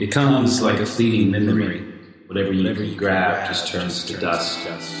becomes like a fleeting memory. Whatever you grab just turns to dust.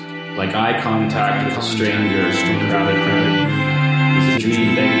 Like eye contact with a stranger in a crowded room is a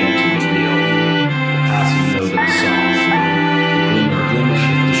dream begging to be real. The passing note of a song, the glimmer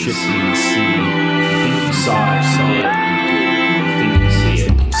of the shifting sea. You think you saw it, you think you see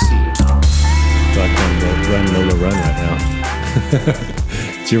it, you see it not. I feel like I'm Run Lola Run right now.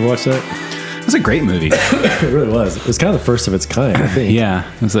 Did you ever watch that? It was a great movie. It really was. It was kind of the first of its kind, I think.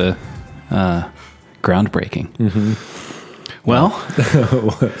 Yeah, it was a groundbreaking. Mm-hmm. Well,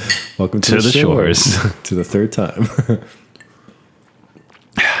 welcome to the shores. To the third time.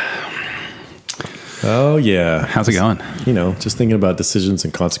 Oh, yeah. How's it going? You know, just thinking about decisions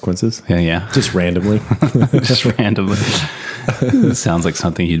and consequences. Yeah. Just randomly. Just randomly. Sounds like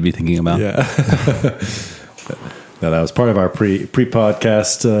something you'd be thinking about. Yeah. No, that was part of our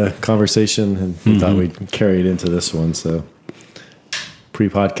pre-podcast conversation, and we thought we'd carry it into this one. So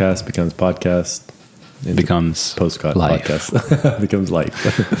pre-podcast becomes podcast. Becomes postcard life. Podcast. Becomes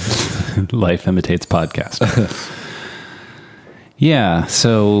life. Life imitates podcast. Yeah.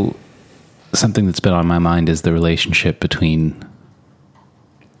 So something that's been on my mind is the relationship between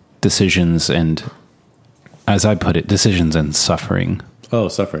decisions and, as I put it, decisions and suffering. Oh,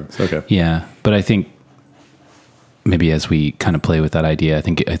 suffering. Okay. Yeah. But I think maybe as we kind of play with that idea, I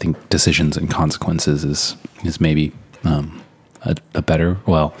think decisions and consequences is maybe a better,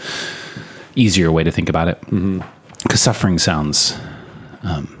 easier way to think about it. Because suffering sounds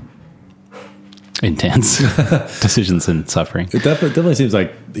intense. Decisions and suffering. It definitely seems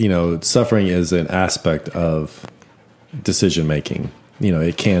like, suffering is an aspect of decision making.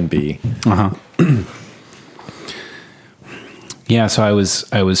 It can be. Yeah. So I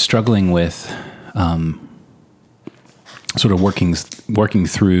was struggling with sort of working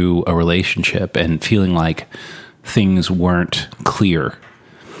through a relationship and feeling like things weren't clear.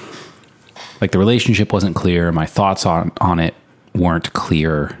 Like the relationship wasn't clear. My thoughts on it weren't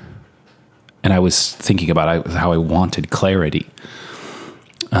clear. And I was thinking about how I wanted clarity.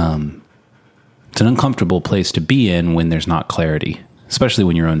 It's an uncomfortable place to be in when there's not clarity, especially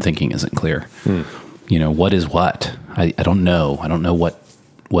when your own thinking isn't clear. What is what? I don't know. I don't know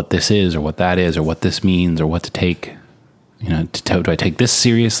what this is or what that is or what this means or what to take. Do I take this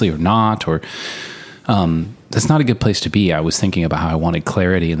seriously or not? Or that's not a good place to be. I was thinking about how I wanted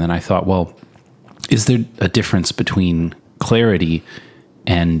clarity. And then I thought, well, is there a difference between clarity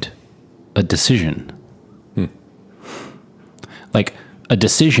and a decision? Like a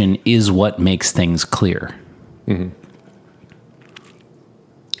decision is what makes things clear. And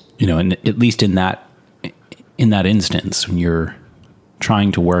at least in that instance, when you're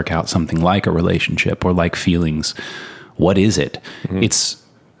trying to work out something like a relationship or like feelings, what is it?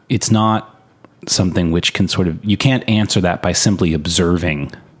 It's not something which can you can't answer that by simply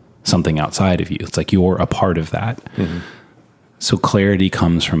observing something outside of you. It's like you're a part of that. So clarity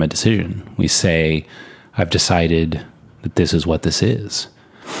comes from a decision. We say, I've decided that this is what this is.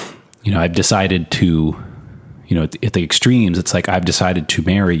 I've decided to, at the extremes, it's like I've decided to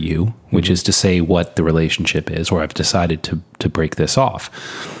marry you, which is to say what the relationship is, or I've decided to break this off,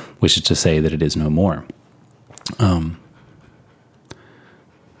 which is to say that it is no more. And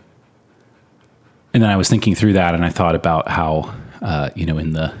then I was thinking through that, and I thought about how,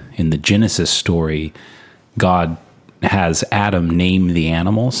 in the Genesis story, God has Adam name the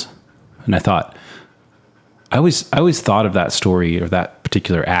animals, and I thought, I always thought of that story or that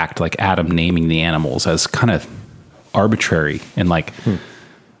particular act, like Adam naming the animals, as kind of arbitrary and like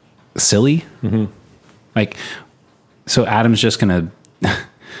silly. Like, so Adam's just gonna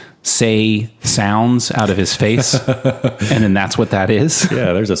say sounds out of his face, and then that's what that is.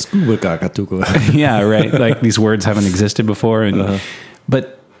 Yeah, there's a scuba kakatuko. Yeah, right. Like these words haven't existed before, and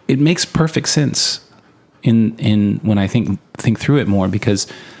but it makes perfect sense in when I think through it more, because,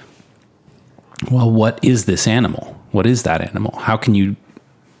 well, what is this animal? What is that animal? How can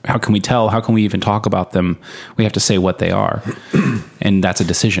we tell? How can we even talk about them? We have to say what they are, and that's a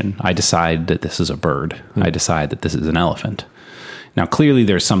decision. I decide that this is a bird. I decide that this is an elephant. Now, clearly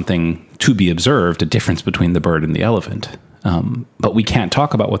there's something to be observed, a difference between the bird and the elephant. But we can't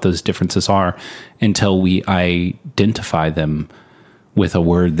talk about what those differences are until we identify them with a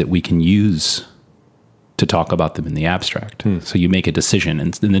word that we can use to talk about them in the abstract. So you make a decision,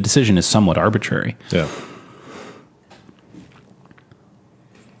 and the decision is somewhat arbitrary. Yeah.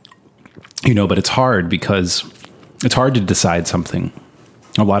 But it's hard because it's hard to decide something.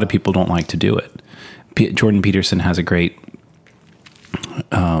 A lot of people don't like to do it. Jordan Peterson has a great,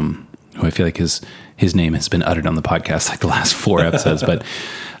 who I feel like his name has been uttered on the podcast like the last 4 episodes, but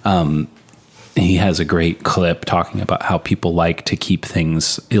he has a great clip talking about how people like to keep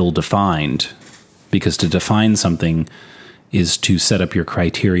things ill-defined, because to define something is to set up your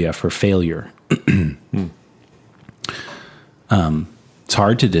criteria for failure. It's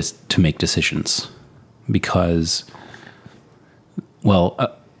hard to make decisions because, the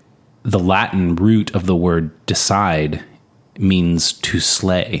Latin root of the word decide means to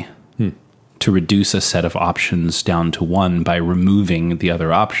slay, to reduce a set of options down to one by removing the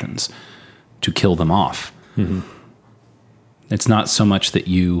other options, to kill them off. Mm-hmm. It's not so much that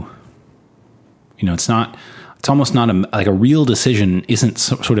it's almost not like a real decision isn't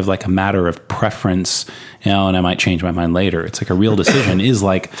sort of like a matter of preference, and I might change my mind later. It's like a real decision is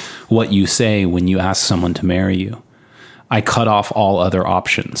like what you say when you ask someone to marry you. I cut off all other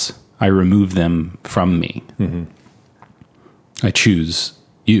options. I remove them from me. Mm-hmm. I choose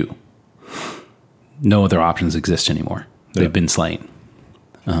you. No other options exist anymore. They've been slain.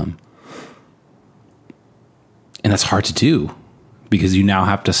 And that's hard to do because you now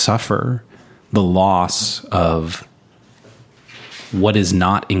have to suffer the loss of what is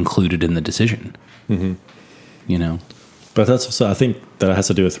not included in the decision. Mm-hmm. But that's also, I think that has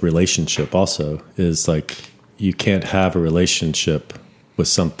to do with relationship also, is like you can't have a relationship with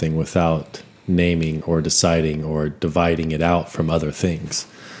something without naming or deciding or dividing it out from other things.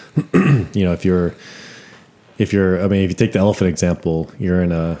 If you take the elephant example, you're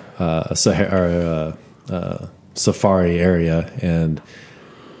in a safari area, and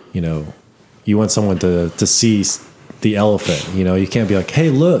you want someone to see the elephant. You can't be like, hey,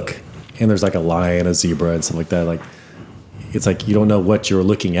 look, and there's like a lion, a zebra, and stuff like that. Like, it's like you don't know what you're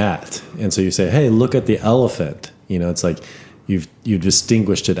looking at, and so you say, hey, look at the elephant. It's like you've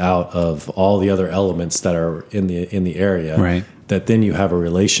distinguished it out of all the other elements that are in the area. Right. That then you have a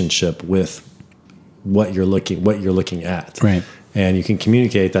relationship with what you're looking at. Right. And you can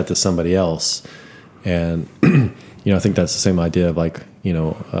communicate that to somebody else. And I think that's the same idea of like,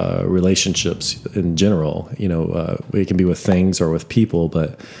 relationships in general. It can be with things or with people,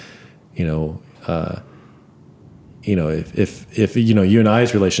 but if you and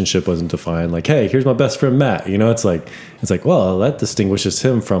I's relationship wasn't defined, like, hey, here's my best friend Matt, it's like, well, that distinguishes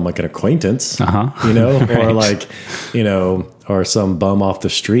him from like an acquaintance, right. Or like, or some bum off the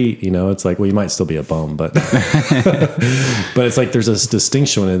street, it's like, well, you might still be a bum, but, but it's like, there's this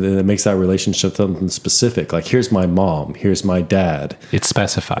distinction and it makes that relationship something specific. Like, here's my mom, here's my dad. It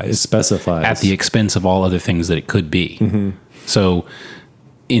specifies at the expense of all other things that it could be. Mm-hmm. So,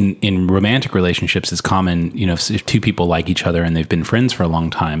 in romantic relationships, it's common, if two people like each other and they've been friends for a long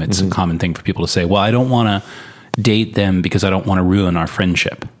time, it's a common thing for people to say, well, I don't want to date them because I don't want to ruin our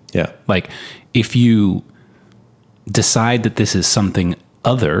friendship. Yeah. Like, if you decide that this is something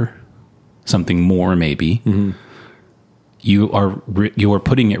other, something more maybe, you are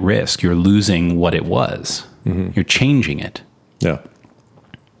putting at risk, you're losing what it was. Mm-hmm. You're changing it. Yeah.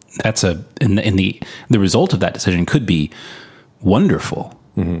 That's the result of that decision could be wonderful.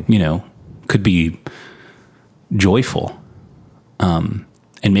 Mm-hmm. Could be joyful, and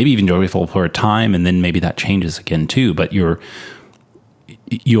maybe even joyful for a time, and then maybe that changes again too. But you're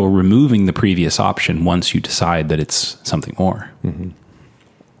removing the previous option once you decide that it's something more. Mm-hmm.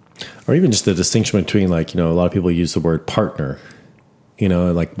 Or even just the distinction between, like, a lot of people use the word partner.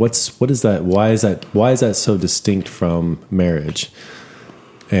 Like what is that? Why is that so distinct from marriage?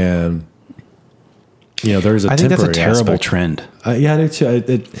 And there's a temporary aspect. I think that's a terrible trend. Yeah, I do too.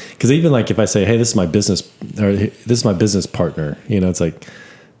 Because even like if I say, "Hey, this is my business," or "This is my business partner," it's like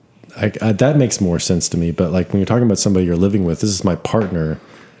that makes more sense to me. But like when you're talking about somebody you're living with, this is my partner.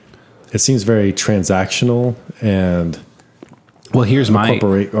 It seems very transactional and here's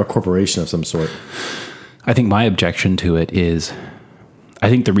a corporation of some sort. I think my objection to it is, I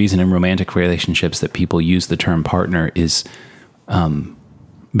think the reason in romantic relationships that people use the term partner is,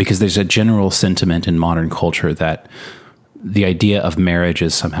 because there's a general sentiment in modern culture that the idea of marriage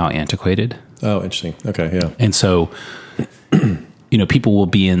is somehow antiquated. Oh, interesting. Okay, yeah. And so, people will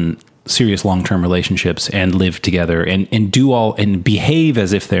be in serious long-term relationships and live together and do all and behave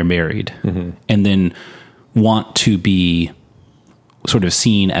as if they're married, and then want to be sort of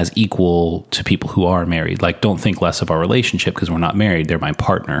seen as equal to people who are married. Like, don't think less of our relationship because we're not married. They're my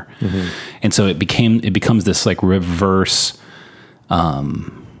partner. Mm-hmm. And so it becomes this like reverse.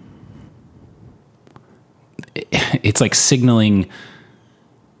 It's like signaling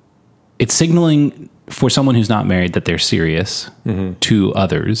for someone who's not married that they're serious to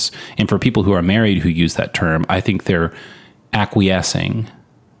others. And for people who are married who use that term, I think they're acquiescing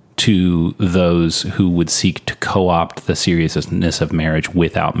to those who would seek to co-opt the seriousness of marriage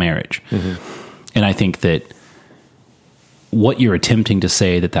without marriage. Mm-hmm. And I think that what you're attempting to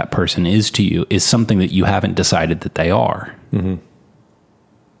say that person is to you is something that you haven't decided that they are. Mm-hmm.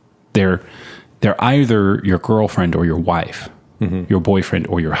 They're either your girlfriend or your wife, mm-hmm. your boyfriend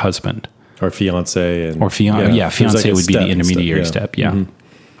or your husband. Or fiance. And, fiance like would be the intermediary step. Yeah.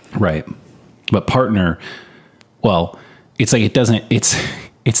 Mm-hmm. Right. But partner, well, it's like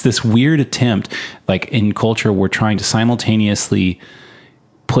it's this weird attempt, like in culture, we're trying to simultaneously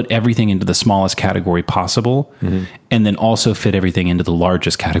put everything into the smallest category possible, mm-hmm. and then also fit everything into the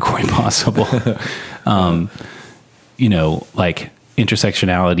largest category possible. Like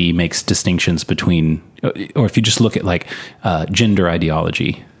intersectionality makes distinctions between, or if you just look at like gender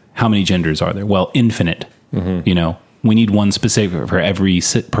ideology, how many genders are there? Well, infinite. Mm-hmm. We need one specific for every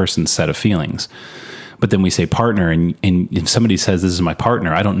person's set of feelings. But then we say partner, and if somebody says this is my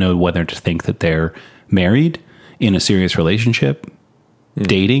partner, I don't know whether to think that they're married, in a serious relationship,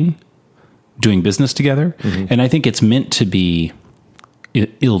 dating, doing business together. Mm-hmm. And I think it's meant to be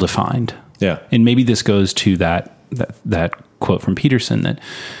ill-defined. Yeah. And maybe this goes to that quote from Peterson, that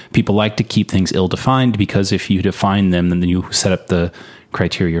people like to keep things ill-defined because if you define them, then you set up the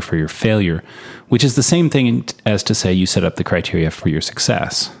criteria for your failure, which is the same thing as to say you set up the criteria for your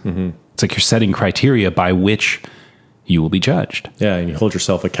success. Mm-hmm. It's like you're setting criteria by which you will be judged. Yeah, and you hold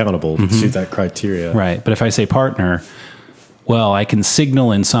yourself accountable mm-hmm. to that criteria. Right. But if I say partner, well, I can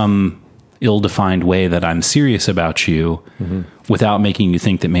signal in some ill-defined way that I'm serious about you mm-hmm. without making you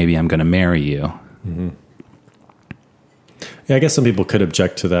think that maybe I'm going to marry you. Mm-hmm. Yeah, I guess some people could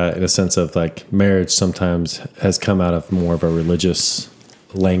object to that in a sense of like marriage sometimes has come out of more of a religious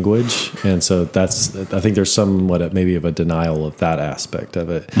language. And so I think there's somewhat maybe of a denial of that aspect of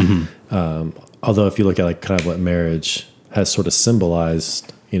it. Mm-hmm. Although if you look at like kind of what marriage has sort of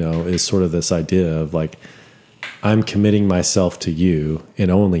symbolized, is sort of this idea of like, I'm committing myself to you and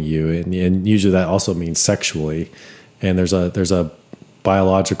only you. And usually that also means sexually. And there's a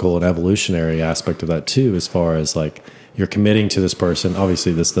biological and evolutionary aspect of that too, as far as like, you're committing to this person.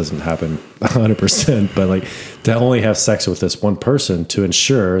 Obviously this doesn't happen 100%, but like to only have sex with this one person to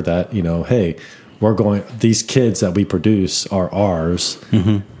ensure that, hey, these kids that we produce are ours.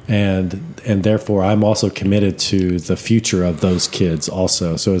 Mm-hmm. And therefore I'm also committed to the future of those kids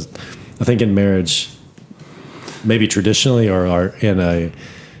also. So I think in marriage, maybe traditionally or in a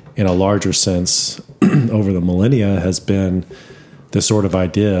larger sense over the millennia has been this sort of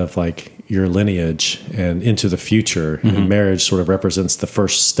idea of like your lineage and into the future. Mm-hmm. And marriage sort of represents the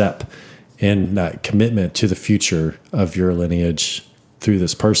first step in that commitment to the future of your lineage through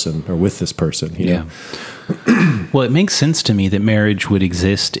this person or with this person. You know? Well, it makes sense to me that marriage would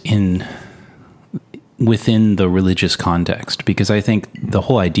exist within the religious context, because I think the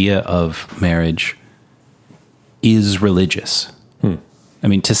whole idea of marriage is religious. I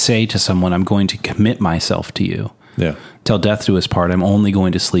mean, to say to someone, I'm going to commit myself to you, till death do us part, I'm only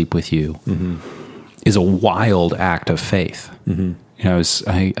going to sleep with you, mm-hmm. is a wild act of faith. Mm-hmm.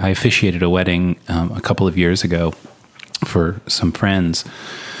 I officiated a wedding a couple of years ago for some friends,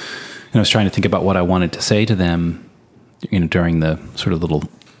 and I was trying to think about what I wanted to say to them, during the sort of little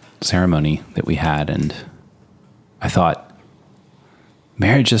ceremony that we had, and I thought,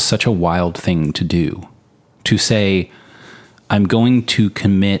 marriage is such a wild thing to do, to say, I'm going to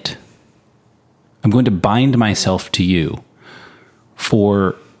bind myself to you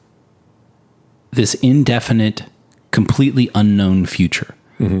for this indefinite, completely unknown future.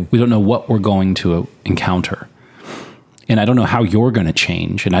 Mm-hmm. We don't know what we're going to encounter. And I don't know how you're going to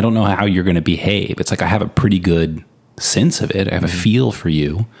change, and I don't know how you're going to behave. It's like I have a pretty good sense of it. I have mm-hmm. a feel for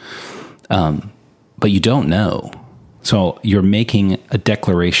you. But you don't know. So you're making a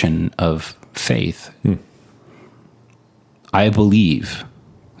declaration of faith. I believe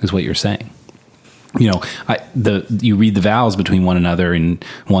is what you're saying. You read the vows between one another, and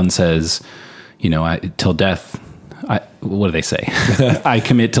one says, till death, what do they say? I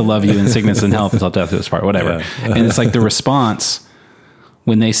commit to love you in sickness and health until death do us part, whatever. Yeah. And it's like the response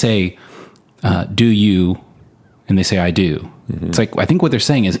when they say, do you, and they say, I do. Mm-hmm. It's like, I think what they're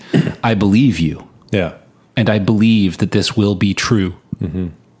saying is, I believe you. Yeah. And I believe that this will be true mm-hmm.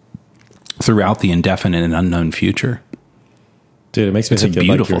 throughout the indefinite and unknown future. Dude, it makes me think of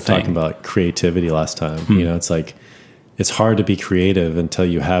like you were talking about creativity last time. It's like, it's hard to be creative until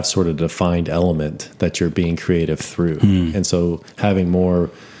you have sort of defined element that you're being creative through. And so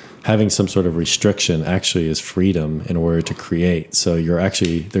having some sort of restriction actually is freedom in order to create. So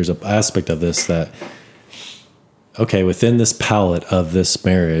there's an aspect of this that, okay, within this palette of this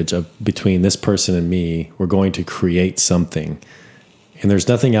marriage between this person and me, we're going to create something. And there's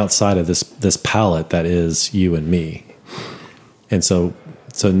nothing outside of this palette that is you and me. And so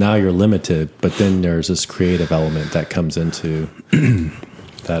So now you're limited, but then there's this creative element that comes into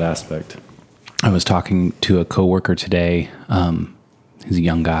that aspect. I was talking to a coworker today. He's a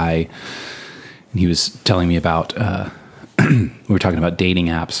young guy, and he was telling me about, we were talking about dating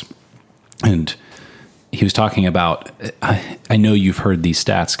apps, and he was talking about, I know you've heard these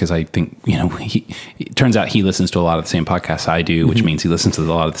stats because I think, it turns out he listens to a lot of the same podcasts I do, which means he listens to a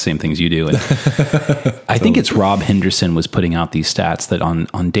lot of the same things you do. And I think it's Rob Henderson was putting out these stats that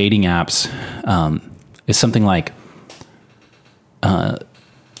on dating apps, it's something like,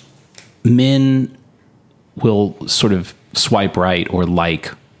 men will sort of swipe right or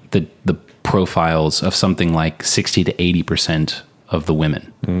like the profiles of something like 60 to 80% of the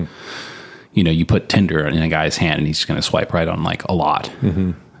women. Mm. You put Tinder in a guy's hand and he's going to swipe right on like a lot.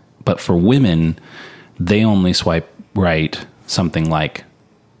 Mm-hmm. But for women, they only swipe right something like,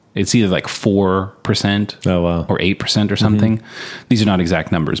 it's either like 4% or 8% or something. Mm-hmm. These are not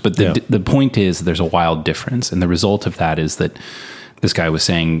exact numbers, but the point is there's a wild difference. And the result of that is that this guy was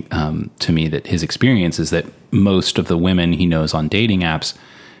saying to me that his experience is that most of the women he knows on dating apps,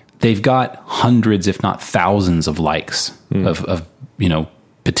 they've got hundreds, if not thousands of likes of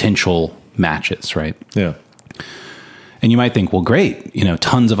potential matches, right? Yeah. And you might think, well, great,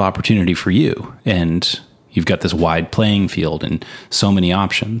 tons of opportunity for you. And you've got this wide playing field and so many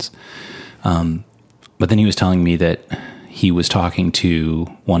options. But then he was telling me that he was talking to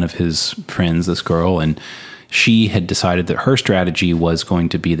one of his friends, this girl, and she had decided that her strategy was going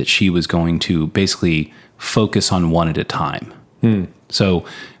to be that she was going to basically focus on one at a time. So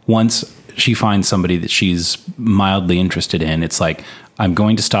once she finds somebody that she's mildly interested in, it's like, I'm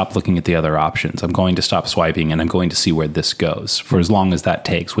going to stop looking at the other options. I'm going to stop swiping and I'm going to see where this goes for as long as that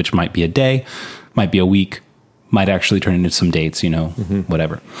takes, which might be a day, might be a week, might actually turn into some dates,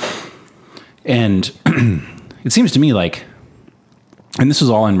 whatever. And it seems to me like, and this was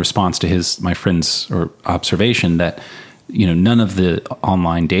all in response to my friend's observation that, none of the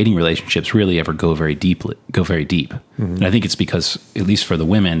online dating relationships really ever go very deep. Mm-hmm. And I think it's because, at least for the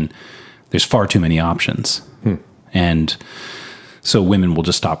women, there's far too many options. And so women will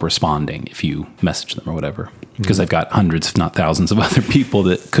just stop responding if you message them or whatever, because they've got hundreds, if not thousands of other people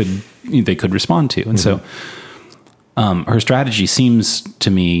that they could respond to. And so her strategy seems to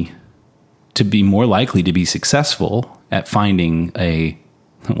me to be more likely to be successful at finding a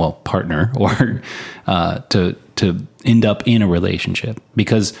partner or to end up in a relationship,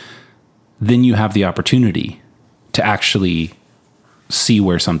 because then you have the opportunity to actually see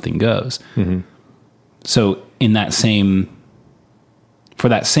where something goes. Mm-hmm. So for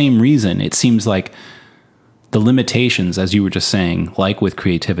that same reason, it seems like the limitations, as you were just saying, like with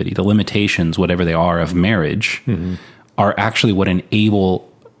creativity, the limitations, whatever they are, of marriage are actually what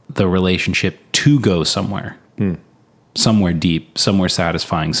enable the relationship to go somewhere. Somewhere deep, somewhere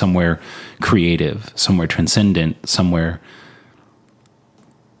satisfying, somewhere creative, somewhere transcendent, somewhere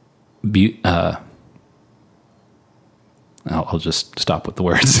I'll just stop with the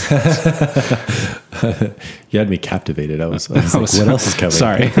words. You had me captivated. I was like, what else is coming?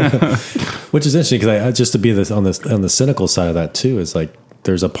 Sorry. Which is interesting, because just to be on the cynical side of that too, is like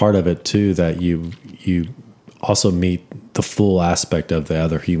there's a part of it too that you also meet the full aspect of the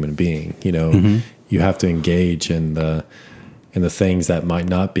other human being. You have to engage in the things that might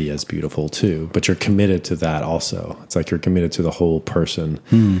not be as beautiful too, but you're committed to that also. It's like you're committed to the whole person.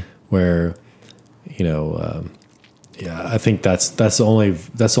 Where I think that's the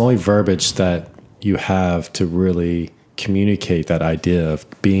only verbiage that you have to really communicate that idea of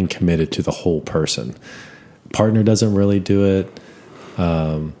being committed to the whole person. Partner doesn't really do it.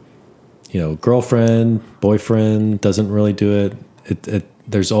 Girlfriend, boyfriend doesn't really do it.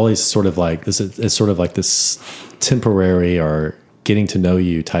 There's always sort of like this. It's sort of like this temporary or getting to know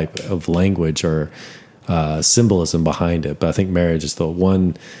you type of language or symbolism behind it. But I think marriage is the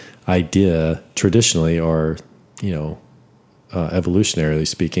one idea traditionally, or evolutionarily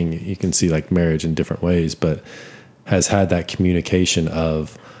speaking, you can see like marriage in different ways, but has had that communication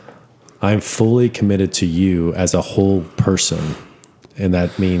of, I'm fully committed to you as a whole person. And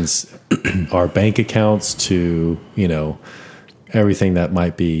that means our bank accounts to, everything that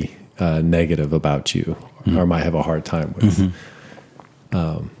might be negative about you or might have a hard time with.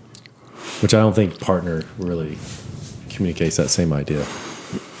 Which I don't think partner really communicates that same idea.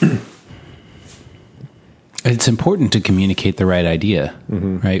 It's important to communicate the right idea,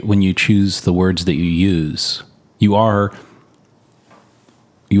 right? When you choose the words that you use, you are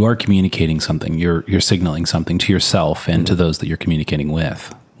communicating something. You're signaling something to yourself and to those that you're communicating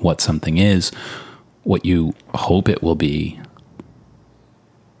with. What something is, what you hope it will be.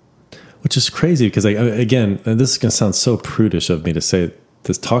 Which is crazy because, again, and this is going to sound so prudish of me to say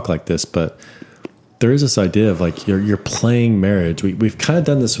this talk like this, but there is this idea of like you're playing marriage. We've kind of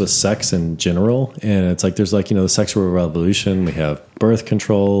done this with sex in general, and it's like there's like, you know, the sexual revolution. We have birth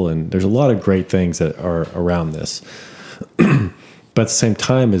control, and there's a lot of great things that are around this. But at the same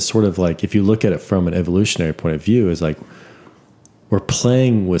time, it's sort of like if you look at it from an evolutionary point of view, is like we're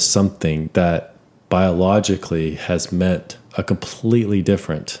playing with something that biologically has meant a completely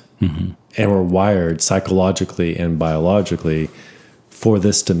different, and we're wired psychologically and biologically for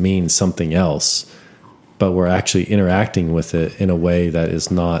this to mean something else. But we're actually interacting with it in a way that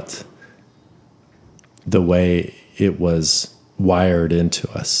is not the way it was wired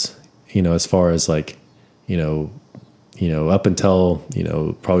into us, you know, as far as like, you know, up until, you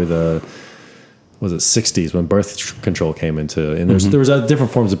know, probably the 60s when birth control came into, and there was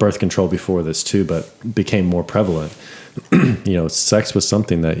different forms of birth control before this too, but became more prevalent. You know, sex was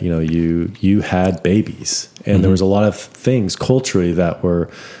something that, you know, you had babies, and there was a lot of things culturally that were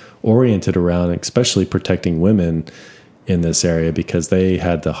oriented around, especially protecting women in this area, because they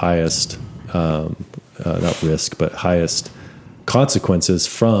had the highest, not risk, but highest consequences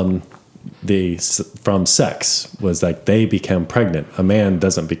from sex. Was like they become pregnant. A man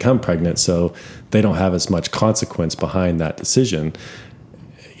doesn't become pregnant, so they don't have as much consequence behind that decision.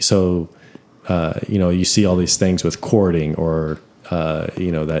 So, you know, you see all these things with courting, or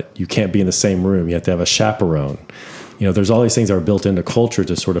you know, that you can't be in the same room. You have to have a chaperone. You know, there's all these things that are built into culture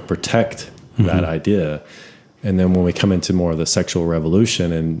to sort of protect that idea. And then when we come into more of the sexual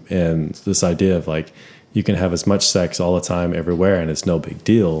revolution and this idea of like, you can have as much sex all the time everywhere and it's no big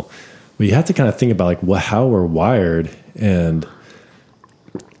deal. Well, you have to kind of think about like how we're wired, and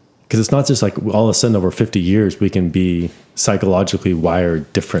because it's not just like all of a sudden over 50 years, we can be psychologically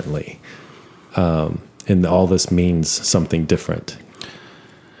wired differently. And all this means something different.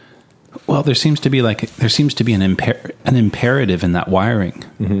 Well, there seems to be an imperative in that wiring,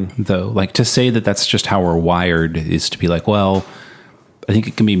 though. Like to say that that's just how we're wired is to be like, well, I think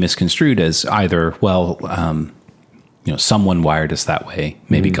it can be misconstrued as either, well, you know, someone wired us that way,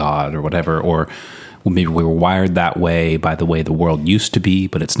 maybe God or whatever, or well, maybe we were wired that way by the way the world used to be,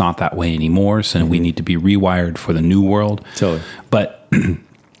 but it's not that way anymore. So we need to be rewired for the new world. Totally. But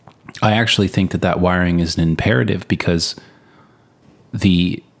I actually think that wiring is an imperative, because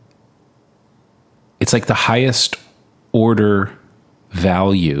it's like the highest order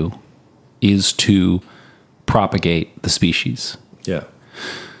value is to propagate the species. Yeah.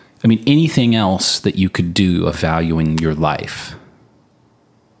 I mean, anything else that you could do of valuing your life,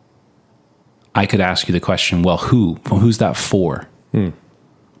 I could ask you the question, well, who's that for?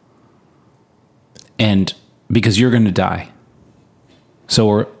 And because you're going to die.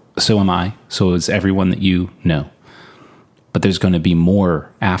 So am I. So is everyone that you know. But there's going to be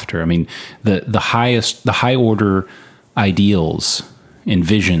more after. I mean, the high order ideals and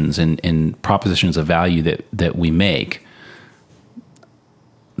visions and propositions of value that we make,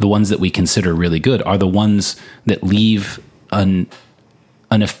 the ones that we consider really good, are the ones that leave an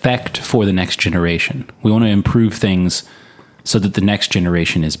effect for the next generation. We want to improve things so that the next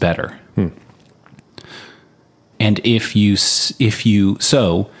generation is better. And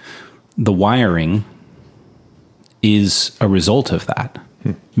so the wiring is a result of that,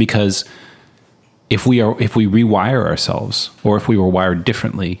 because if we rewire ourselves, or if we were wired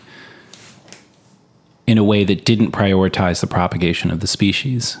differently in a way that didn't prioritize the propagation of the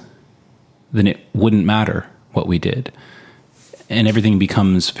species, then it wouldn't matter what we did, and everything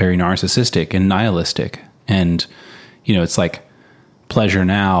becomes very narcissistic and nihilistic. And you know, it's like pleasure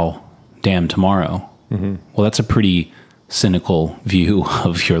now, damn tomorrow. Well, that's a pretty cynical view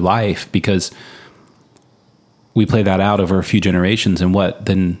of your life, because we play that out over a few generations, and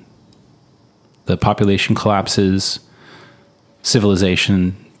then the population collapses,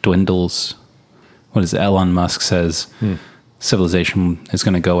 civilization dwindles. What is it? Elon Musk says civilization is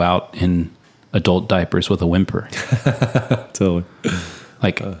going to go out in adult diapers with a whimper. Totally.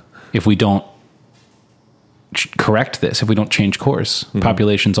 Like if we don't correct this, if we don't change course,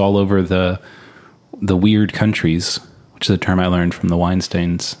 populations all over the weird countries, which is a term I learned from the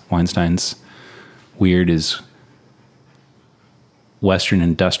Weinsteins. Weird is Western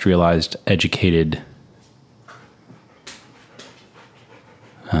industrialized, educated.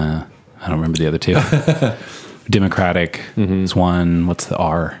 I don't remember the other two. Democratic is one. What's the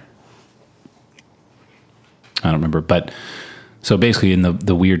R? I don't remember. But so basically in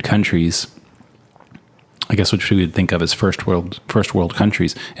the weird countries, I guess what we would think of as first world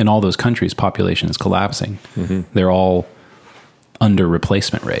countries, in all those countries, population is collapsing. They're all under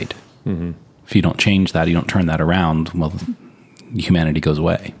replacement rate. If you don't change that, you don't turn that around, well, humanity goes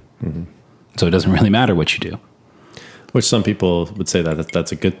away. So it doesn't really matter what you do. Which some people would say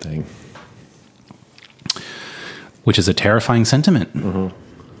that's a good thing. Which is a terrifying sentiment. Mm-hmm.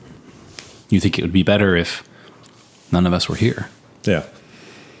 You think it would be better if none of us were here. Yeah.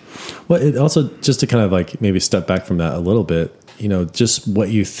 Well, it also, just to kind of like maybe step back from that a little bit, just what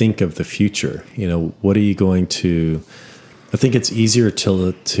you think of the future. What are you going to... I think it's easier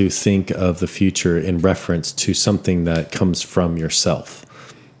to think of the future in reference to something that comes from yourself.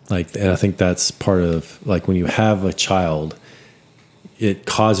 And I think that's part of, like, when you have a child, it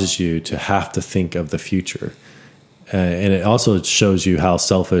causes you to have to think of the future. And it also shows you how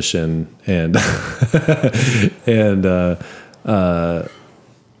selfish and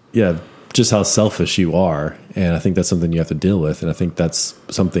just how selfish you are. And I think that's something you have to deal with. And I think that's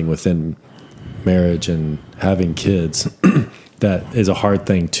something within marriage and having kids that is a hard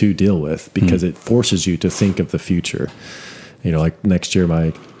thing to deal with, because it forces you to think of the future. Like next year,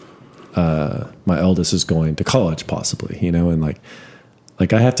 my eldest is going to college possibly, and like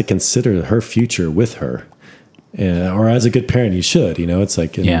I have to consider her future with her. Or as a good parent, you should, it's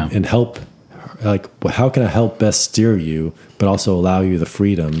like, and help, like, how can I help best steer you, but also allow you the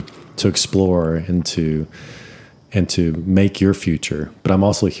freedom to explore and to make your future. But I'm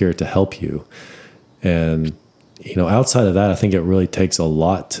also here to help you. And, outside of that, I think it really takes a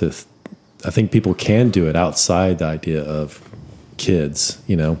lot I think people can do it outside the idea of kids,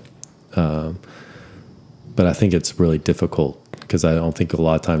 but I think it's really difficult, because I don't think a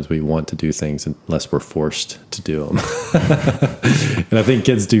lot of times we want to do things unless we're forced to do them. And I think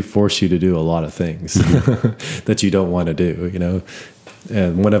kids do force you to do a lot of things that you don't want to do,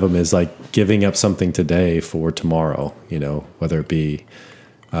 And one of them is like giving up something today for tomorrow, whether it be,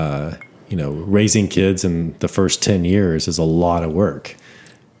 raising kids in the first 10 years is a lot of work.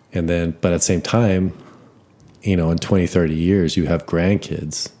 And then, but at the same time, in 20, 30 years, you have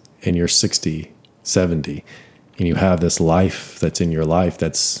grandkids and you're 60, 70, and you have this life that's in your life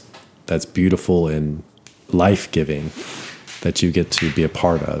that's beautiful and life-giving, that you get to be a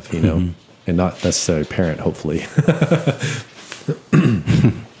part of, and not necessarily parent, hopefully.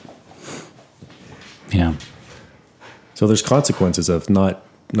 Yeah. So there's consequences of not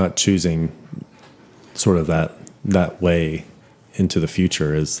choosing sort of that way into the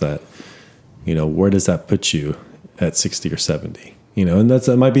future. Is that, where does that put you at 60 or 70? And that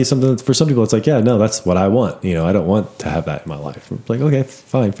might be something that for some people it's like, yeah, no, that's what I want. I don't want to have that in my life. It's like, okay,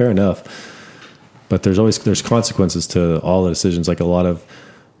 fine, fair enough. But there's consequences to all the decisions. Like a lot of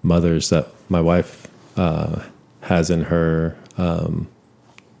mothers that my wife has in her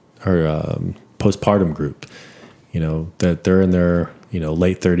postpartum group, that they're in their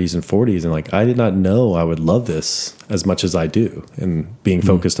late 30s and 40s, and like, I did not know I would love this as much as I do, and being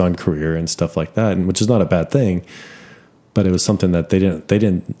focused on career and stuff like that, and which is not a bad thing. But it was something that they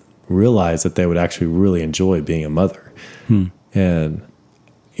didn't realize that they would actually really enjoy being a mother. And,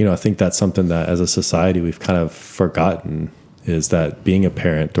 I think that's something that as a society we've kind of forgotten, is that being a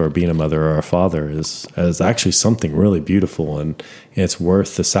parent or being a mother or a father is actually something really beautiful, and it's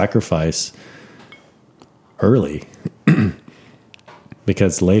worth the sacrifice early.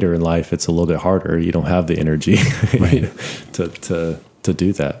 Because later in life it's a little bit harder. You don't have the energy right. to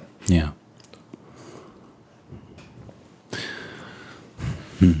do that. Yeah.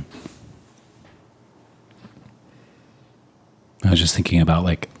 I was just thinking about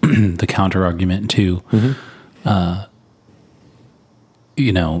like the counter argument too. I'd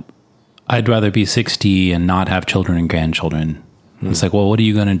rather be 60 and not have children and grandchildren. It's like, well, what are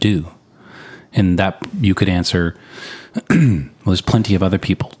you going to do? And that you could answer, well, there's plenty of other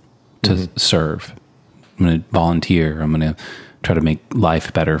people to serve. I'm going to volunteer. I'm going to try to make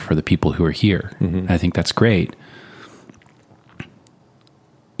life better for the people who are here. And I think that's great.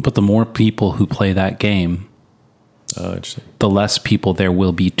 But the more people who play that game, the less people there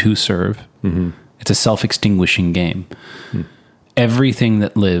will be to serve. It's a self-extinguishing game. Everything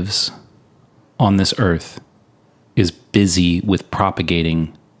that lives on this earth is busy with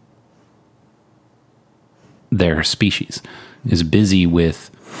propagating their species, is busy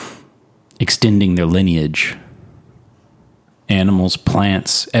with extending their lineage. Animals,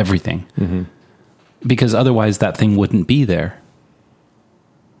 plants, everything. Because otherwise that thing wouldn't be there.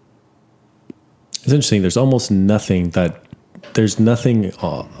 It's interesting. There's almost nothing besides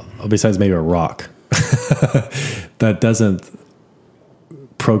maybe a rock that doesn't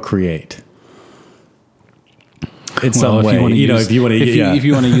procreate in some way. If you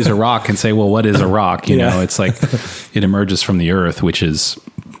want to use a rock and say, well, what is a rock? It's like it emerges from the earth, which is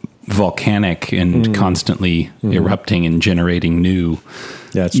volcanic and constantly erupting and generating new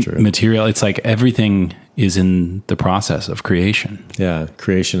that's true. material. It's like everything is in the process of creation. Yeah,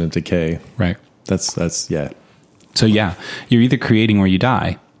 creation and decay. Right. That's So yeah, you're either creating or you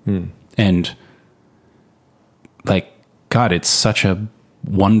die. And like, God, it's such a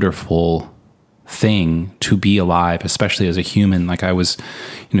wonderful thing to be alive, especially as a human. Like I was,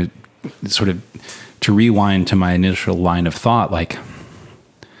 sort of to rewind to my initial line of thought, like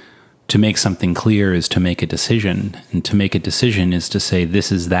to make something clear is to make a decision, and to make a decision is to say,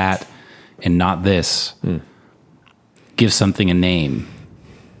 this is that and not this. Give something a name,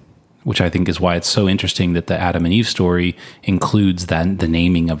 which I think is why it's so interesting that the Adam and Eve story includes that the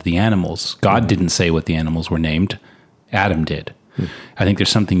naming of the animals. God didn't say what the animals were named. Adam did. I think there's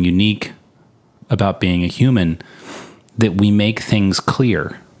something unique about being a human, that we make things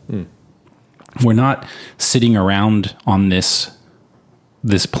clear. We're not sitting around on this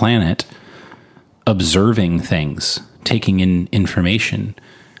planet observing things, taking in information.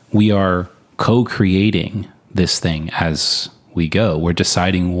 We are co-creating this thing as we go. We're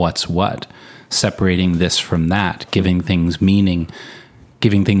deciding what's what, separating this from that, giving things meaning,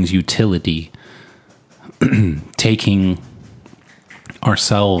 giving things utility, taking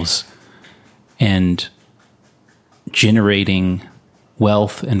ourselves and generating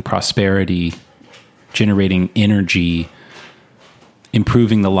wealth and prosperity, generating energy,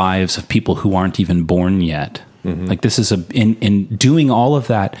 improving the lives of people who aren't even born yet. Like this is in doing all of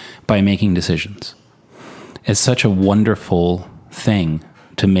that by making decisions. It's such a wonderful thing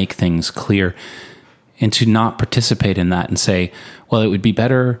to make things clear, and to not participate in that and say, well, it would be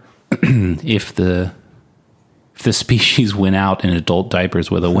better if the species went out in adult diapers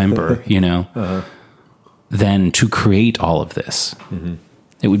with a whimper, than to create all of this.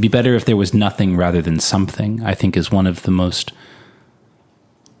 It would be better if there was nothing rather than something, I think is one of the most,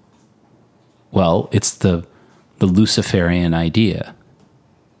 well, it's the Luciferian idea.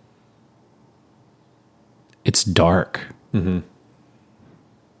 It's dark. And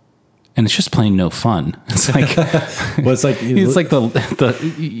it's just plain no fun. It's like, Well, it's like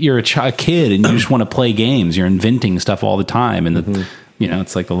you're a kid and you just want to play games. You're inventing stuff all the time. And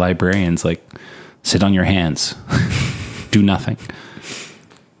it's like the librarian's like, sit on your hands, do nothing.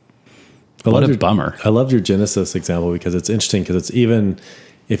 What a bummer. I loved your Genesis example because it's interesting, because it's, even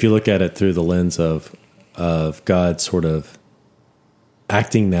if you look at it through the lens of God sort of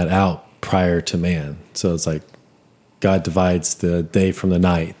acting that out prior to man. So it's like God divides the day from the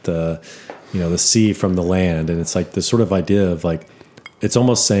night, the sea from the land. And it's like this sort of idea of like, it's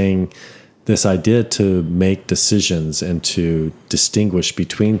almost saying this idea to make decisions and to distinguish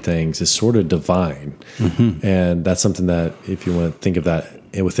between things is sort of divine. And that's something that, if you want to think of that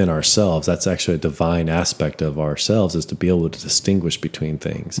within ourselves, that's actually a divine aspect of ourselves, is to be able to distinguish between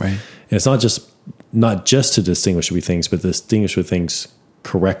things. Right. And it's not just to distinguish between things, but distinguish with things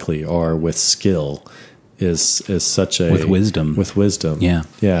correctly or with skill is such a, with wisdom. Yeah.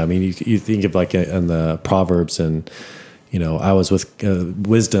 I mean, you think of like in the Proverbs, and I was with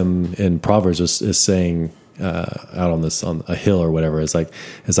wisdom in Proverbs is saying out on a hill or whatever. It's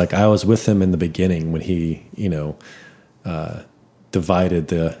like I was with him in the beginning when he divided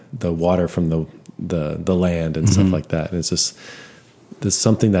the water from the land and stuff like that. And it's just, there's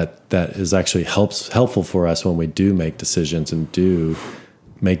something that is actually helpful for us when we do make decisions and do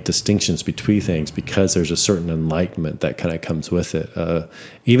make distinctions between things, because there's a certain enlightenment that kind of comes with it.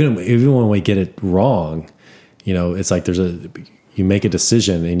 Even when we get it wrong, it's like you make a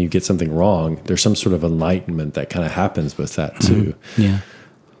decision and you get something wrong, there's some sort of enlightenment that kind of happens with that too. Yeah.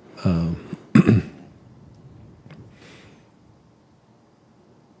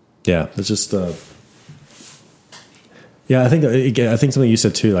 Yeah, it's just I think something you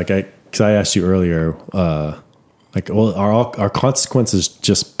said too, like because I asked you earlier, are consequences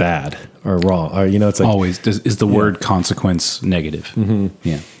just bad or wrong? Or it's like always is the word consequence negative.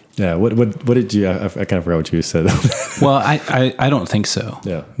 Yeah. What did you? I kind of forgot what you said. Well, I don't think so.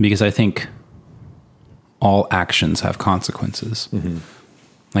 Yeah. Because I think all actions have consequences.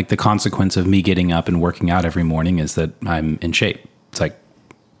 Like the consequence of me getting up and working out every morning is that I'm in shape. It's like,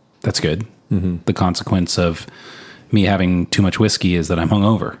 that's good. The consequence of me having too much whiskey is that I'm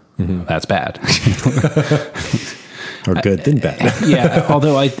hungover. That's bad. Or good, then bad. Yeah.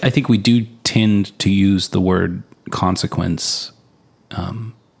 Although I think we do tend to use the word consequence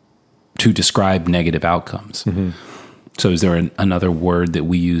to describe negative outcomes. So is there another word that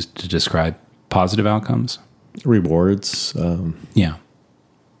we use to describe positive outcomes? Rewards. Yeah.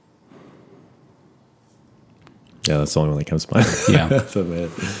 Yeah, that's the only one that comes to mind. Yeah. So, man.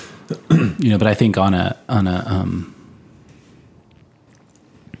 But I think on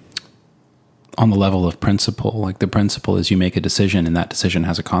the level of principle, like the principle is you make a decision and that decision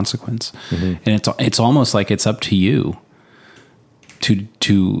has a consequence. And it's almost like it's up to you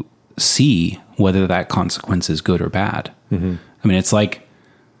to see whether that consequence is good or bad. Mm-hmm. I mean, it's like,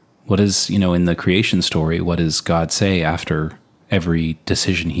 what is, in the creation story, what does God say after every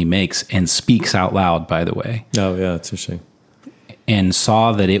decision he makes, and speaks out loud, by the way? Oh, yeah, it's interesting. And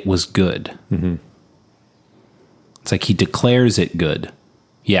saw that it was good. Mm-hmm. It's like he declares it good.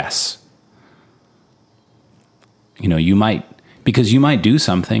 Yes. You might do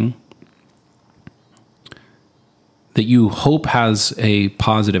something that you hope has a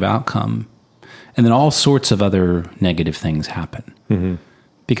positive outcome, and then all sorts of other negative things happen. Mm-hmm.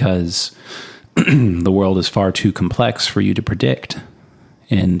 Because the world is far too complex for you to predict.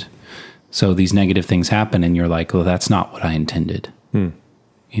 And so these negative things happen, and you're like, well, that's not what I intended.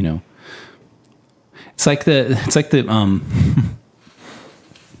 It's like the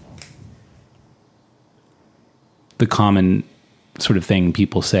the common sort of thing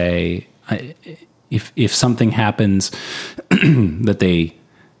people say, if something happens that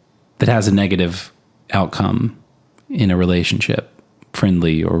has a negative outcome in a relationship,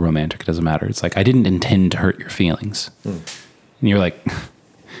 friendly or romantic, it doesn't matter. It's like, I didn't intend to hurt your feelings. And you're like,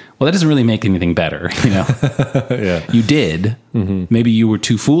 well, that doesn't really make anything better. Yeah. You did. Mm-hmm. Maybe you were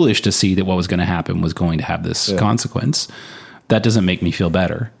too foolish to see that what was going to happen was going to have this consequence. That doesn't make me feel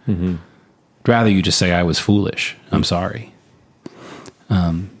better. Mm-hmm. Rather, you just say, I was foolish. I'm sorry.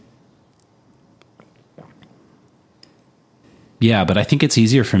 Yeah, but I think it's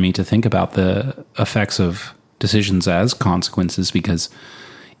easier for me to think about the effects of decisions as consequences, because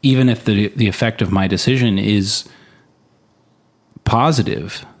even if the effect of my decision is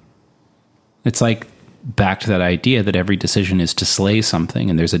positive, it's like back to that idea that every decision is to slay something,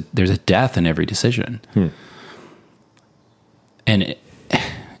 and there's a death in every decision. And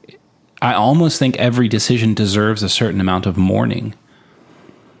I almost think every decision deserves a certain amount of mourning.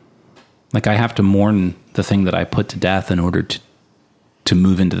 Like, I have to mourn the thing that I put to death in order to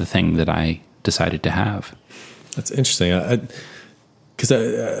move into the thing that I decided to have. That's interesting. Because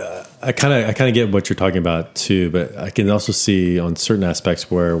I kind of get what you're talking about too, but I can also see on certain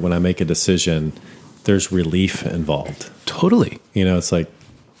aspects where when I make a decision, there's relief involved. Totally. It's like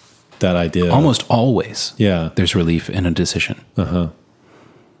that idea. Almost always. Yeah. There's relief in a decision. Uh-huh.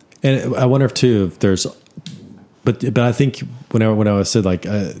 And I wonder if there's, but I think when I said like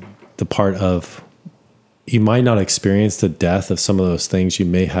the part of, you might not experience the death of some of those things you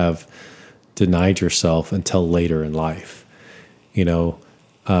may have denied yourself until later in life. Let's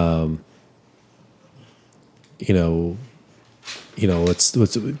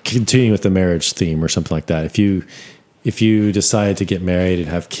continue with the marriage theme or something like that. If you decide to get married and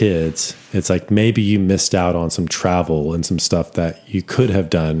have kids, it's like maybe you missed out on some travel and some stuff that you could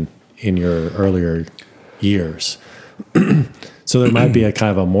have done in your earlier years. So there might be a kind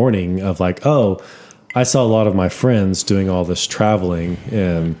of a mourning of like, oh, I saw a lot of my friends doing all this traveling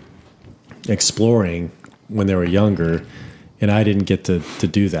and exploring when they were younger, and I didn't get to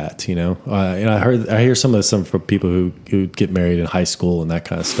do that, And I hear some of this from people who get married in high school and that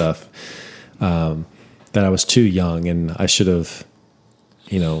kind of stuff. That I was too young and I should have,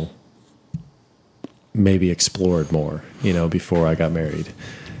 maybe explored more, before I got married.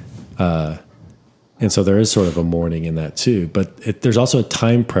 And so there is sort of a mourning in that too. But there's also a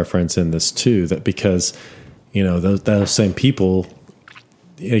time preference in this too, that because, those same people,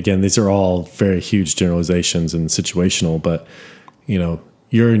 again, these are all very huge generalizations and situational, but,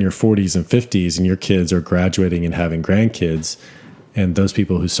 you're in your 40s and 50s and your kids are graduating and having grandkids. And those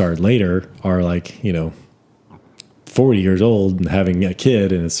people who started later are like, 40 years old and having a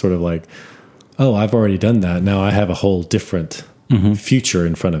kid. And it's sort of like, oh, I've already done that. Now I have a whole different future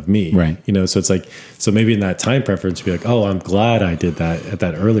in front of me. Right. So it's like, so maybe in that time preference, be like, oh, I'm glad I did that at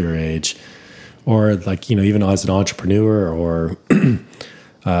that earlier age. Or like, even as an entrepreneur or,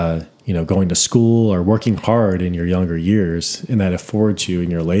 going to school or working hard in your younger years, and that affords you in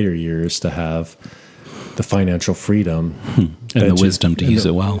your later years to have the financial freedom and the wisdom to use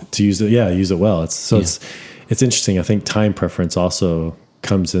it well. Use it well. It's interesting. I think time preference also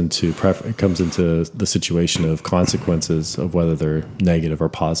comes into the situation of consequences of whether they're negative or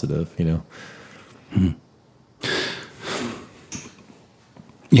positive.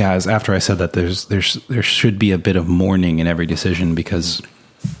 Yeah, as after I said that, there should be a bit of mourning in every decision because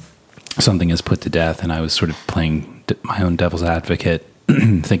something is put to death, and I was sort of playing my own devil's advocate,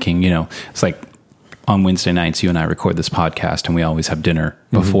 thinking, it's like on Wednesday nights, you and I record this podcast, and we always have dinner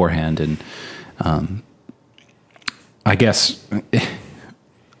beforehand, and I guess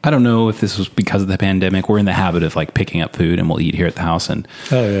I don't know if this was because of the pandemic. We're in the habit of like picking up food, and we'll eat here at the house, and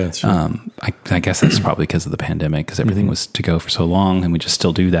that's true. I guess that's probably because of the pandemic, because everything was to go for so long, and we just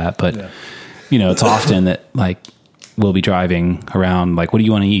still do that. But it's often that like we'll be driving around, like, what do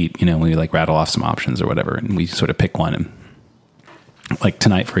you want to eat? You know, we like rattle off some options or whatever, and we sort of pick one. And like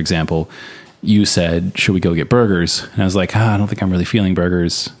tonight, for example, you said, should we go get burgers? And I was like, I don't think I'm really feeling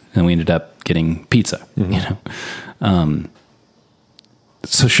burgers. And we ended up getting pizza, you know?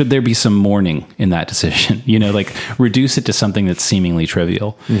 So should there be some mourning in that decision? You know, like reduce it to something that's seemingly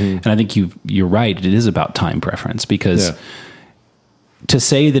trivial. And I think you're right. It is about time preference, because to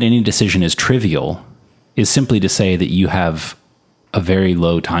say that any decision is trivial is simply to say that you have a very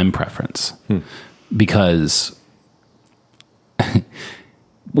low time preference. Because,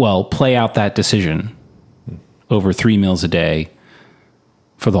 well, play out that decision over 3 meals a day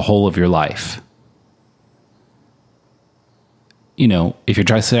for the whole of your life. You know, if you're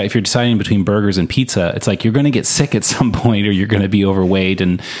deciding between burgers and pizza, it's like you're going to get sick at some point, or you're going to be overweight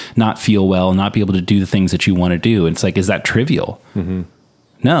and not feel well and not be able to do the things that you want to do. And it's like, is that trivial?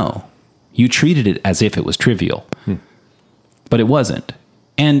 No, you treated it as if it was trivial, but it wasn't.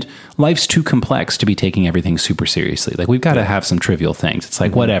 And life's too complex to be taking everything super seriously. Like, we've got to have some trivial things. It's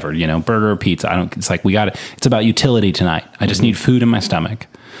like, whatever, you know, burger or pizza. It's like, it's about utility tonight. I just need food in my stomach.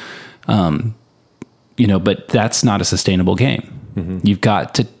 You know, but that's not a sustainable game. You've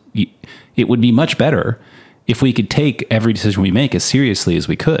got to, it would be much better if we could take every decision we make as seriously as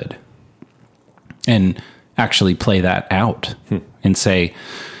we could and actually play that out and say,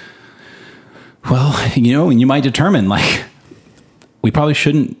 well, you know, and you might determine, like, we probably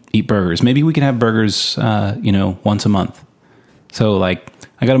shouldn't eat burgers. Maybe we can have burgers, you know, once a month. So, like,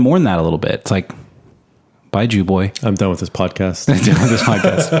 I got to mourn that a little bit. It's like, bye, Jew boy. I'm done with this podcast. Done with this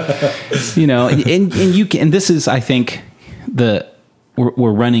podcast. You know, and you can, and this is, I think,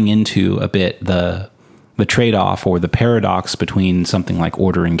 we're running into a bit the trade-off or the paradox between something like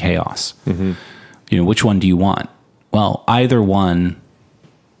order and chaos. You know, which one do you want? Well, either one.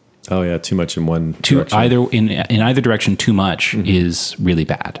 Oh yeah, too much in one direction. Either in either direction, too much is really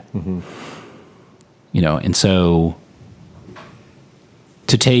bad. You know, and so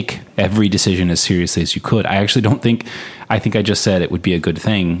to take every decision as seriously as you could, I actually don't think. I think I just said it would be a good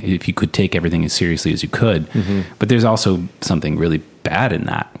thing if you could take everything as seriously as you could. But there's also something really bad in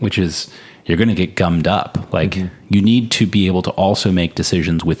that, which is you're going to get gummed up. Like, you need to be able to also make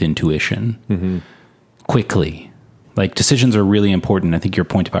decisions with intuition quickly. Like, decisions are really important. I think your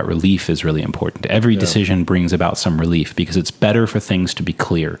point about relief is really important. Every decision brings about some relief, because it's better for things to be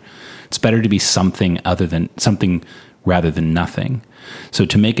clear. It's better to be something rather than nothing. So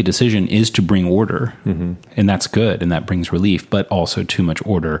to make a decision is to bring order, and that's good, and that brings relief. But also, too much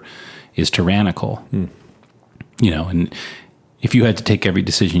order is tyrannical. You know, and if you had to take every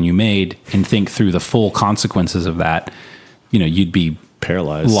decision you made and think through the full consequences of that, you know, you'd be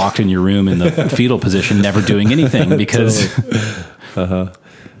paralyzed, locked in your room in the fetal position, never doing anything, because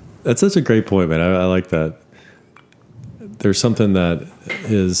that's such a great point, man. I like that. There's something that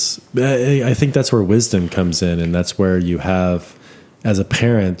is, I think that's where wisdom comes in, and that's where you have, as a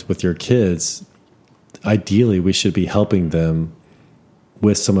parent with your kids, ideally we should be helping them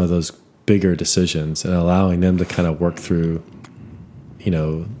with some of those bigger decisions and allowing them to kind of work through, you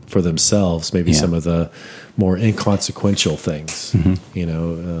know, for themselves, maybe some of the more inconsequential things, you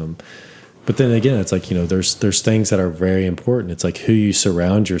know. But then again, it's like, you know, there's things that are very important. It's like who you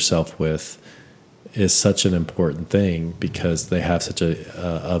surround yourself with is such an important thing, because they have such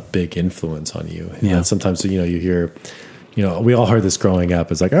a big influence on you. And sometimes, you know, you hear, you know, we all heard this growing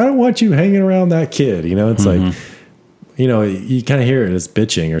up. It's like, I don't want you hanging around that kid. You know, it's like, you know, you kind of hear it as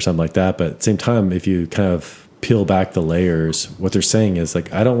bitching or something like that. But at the same time, if you kind of peel back the layers, what they're saying is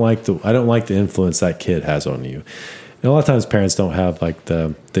like, I don't like the influence that kid has on you. And a lot of times parents don't have like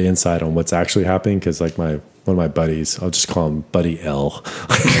the insight on what's actually happening. Cause like one of my buddies, I'll just call him Buddy L.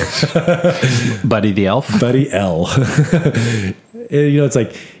 Buddy the Elf? Buddy L. You know, it's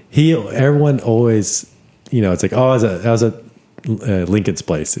like everyone always, you know, it's like, oh, I was at Lincoln's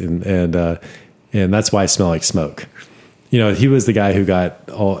place and that's why I smell like smoke. You know, he was the guy who got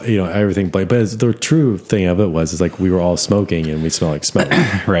all, you know, everything blamed. But the true thing of it was like we were all smoking and we smell like smoke.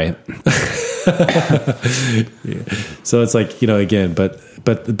 Right. So it's like, you know, again, but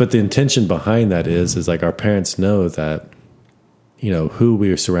the intention behind that is like our parents know that, you know, who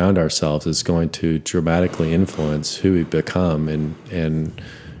we surround ourselves is going to dramatically influence who we become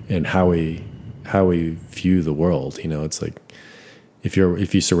and how we view the world. You know, it's like if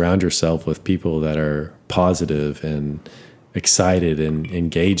you surround yourself with people that are positive and excited and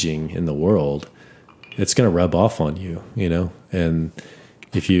engaging in the world, it's going to rub off on you, you know. And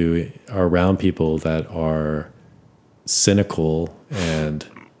if you are around people that are cynical and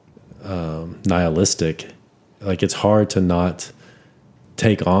nihilistic, like it's hard to not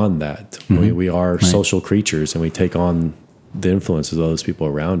take on that. We are social creatures, and we take on the influences of those people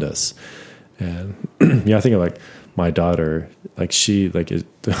around us. And I think of like my daughter, like she, like I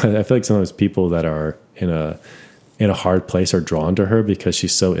feel like sometimes people that are in a hard place are drawn to her because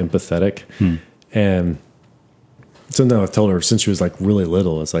she's so empathetic. And something I've told her since she was like really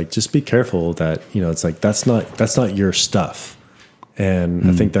little is like, just be careful that, it's like, that's not your stuff. And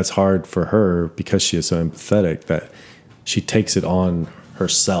I think that's hard for her because she is so empathetic that she takes it on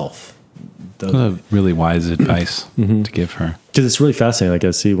herself. Really wise advice to give her. Because it's really fascinating. Like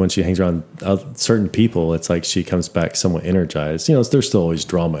I see when she hangs around certain people, it's like she comes back somewhat energized. There's still always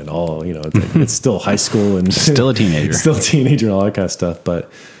drama and all. It's like, it's still high school and still a teenager, and all that kind of stuff. But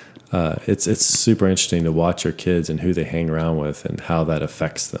it's super interesting to watch your kids and who they hang around with and how that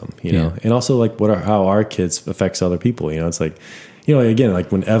affects them. And also like how our kids affects other people. It's like, again,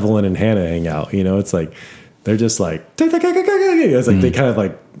 like when Evelyn and Hannah hang out. It's like they're just like it's like they kind of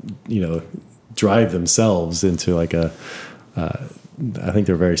like drive themselves into like a. I think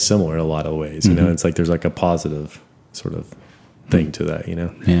they're very similar in a lot of ways. It's like there's like a positive sort of thing to that.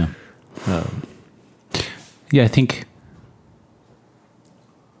 Yeah. I think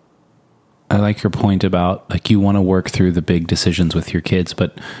I like your point about like you want to work through the big decisions with your kids,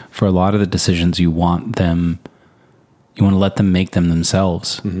 but for a lot of the decisions you want to let them make them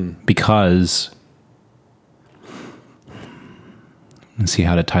themselves because let's see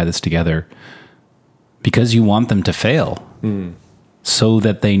how to tie this together. Because you want them to fail so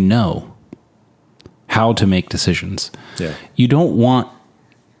that they know how to make decisions. Yeah. You don't want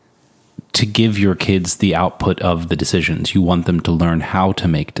to give your kids the output of the decisions. You want them to learn how to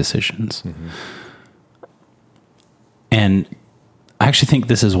make decisions. And I actually think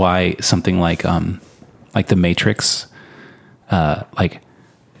this is why something like The Matrix, like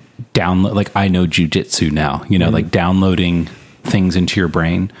I know jujitsu now, like downloading things into your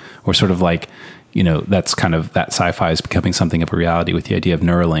brain, or sort of like, that's kind of that sci-fi is becoming something of a reality with the idea of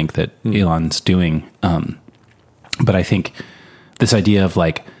Neuralink that Elon's doing. But I think this idea of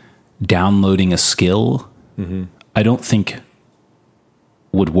like downloading a skill, I don't think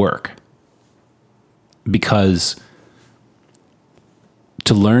would work, because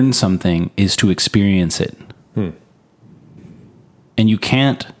to learn something is to experience it. And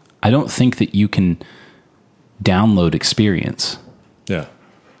I don't think that you can download experience. Yeah.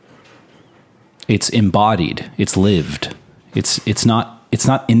 It's embodied. It's lived. It's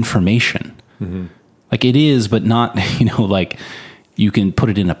not information. Like it is, but not, like you can put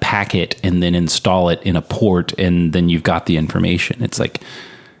it in a packet and then install it in a port and then you've got the information. It's like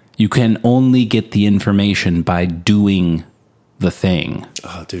you can only get the information by doing the thing.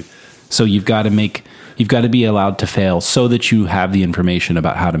 Oh, dude. So you've got to be allowed to fail so that you have the information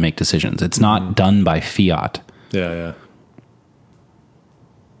about how to make decisions. It's not done by fiat. Yeah.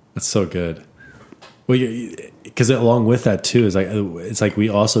 That's so good. Well, because along with that too is like it's like we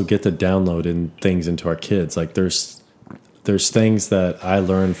also get to download in things into our kids. Like there's things that I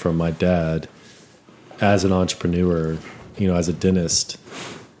learned from my dad as an entrepreneur, as a dentist.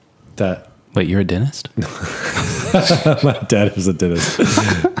 That wait, you're a dentist? My dad is a dentist.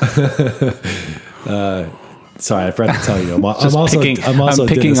 Sorry, I forgot to tell you. I'm also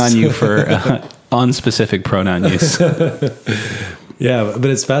picking on you for unspecific pronoun use. Yeah, but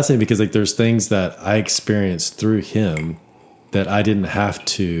it's fascinating because like there's things that I experienced through him that I didn't have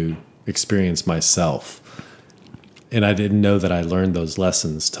to experience myself. And I didn't know that I learned those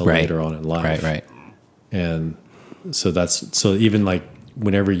lessons till later on in life. Right. And so even like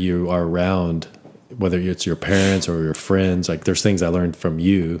whenever you are around, whether it's your parents or your friends, like there's things I learned from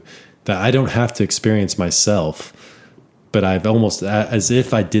you that I don't have to experience myself, but I've almost as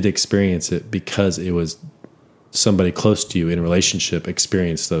if I did experience it because it was somebody close to you in a relationship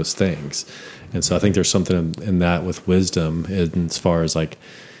experienced those things. And so I think there's something in that with wisdom as far as like,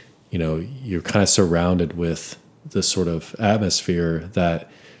 you're kind of surrounded with this sort of atmosphere that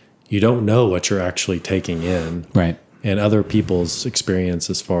you don't know what you're actually taking in. Right. And other people's experience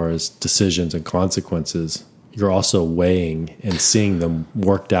as far as decisions and consequences, you're also weighing and seeing them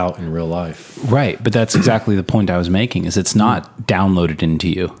worked out in real life. Right. But that's exactly the point I was making is it's not downloaded into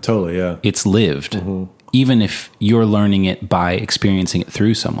you. Totally. Yeah. It's lived. Even if you're learning it by experiencing it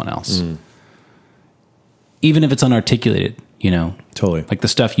through someone else. Even if it's unarticulated, Totally. Like the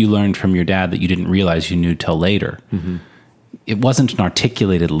stuff you learned from your dad that you didn't realize you knew till later. It wasn't an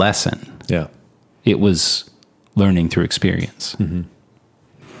articulated lesson. Yeah. It was learning through experience.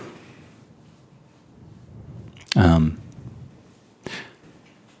 Yeah.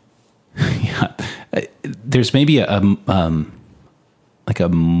 There's maybe a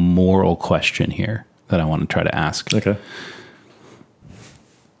moral question here that I want to try to ask. Okay.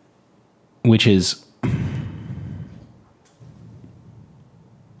 which is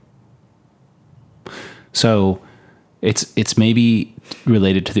so it's maybe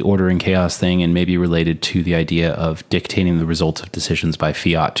related to the order and chaos thing, and maybe related to the idea of dictating the results of decisions by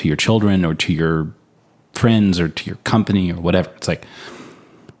fiat to your children or to your friends or to your company or whatever. It's like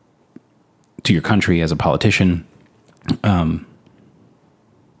to your country as a politician.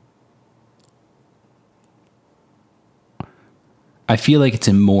 I feel like it's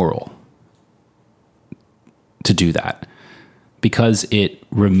immoral to do that because it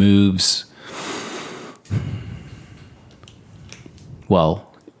removes,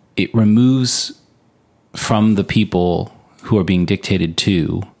 from the people who are being dictated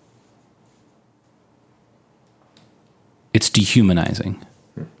to, it's dehumanizing,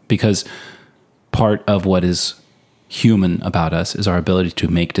 because part of what is human about us is our ability to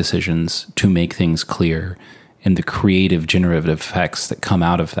make decisions, to make things clear, and the creative generative effects that come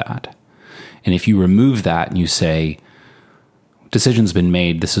out of that. And if you remove that and you say, decision's been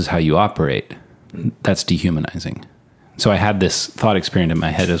made, this is how you operate, that's dehumanizing. So I had this thought experiment in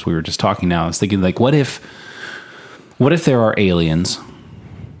my head as we were just talking now. I was thinking, like, what if there are aliens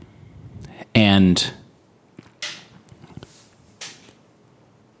and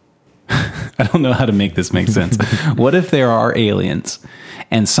I don't know how to make this make sense. What if there are aliens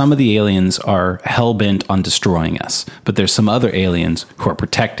and some of the aliens are hell-bent on destroying us, but there's some other aliens who are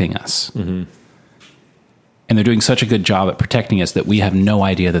protecting us? Mm-hmm. And they're doing such a good job at protecting us that we have no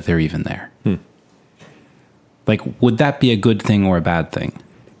idea that they're even there. Like, would that be a good thing or a bad thing?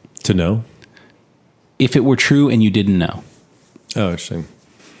 To know? If it were true and you didn't know. Oh, interesting.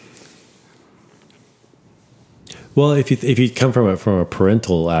 Well, if you come from a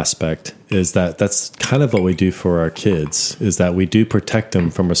parental aspect, is that's kind of what we do for our kids, is that we do protect them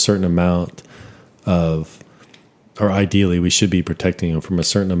from a certain amount of, or ideally we should be protecting them from a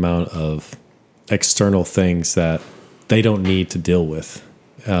certain amount of external things that they don't need to deal with.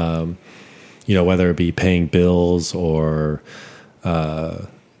 Whether it be paying bills or,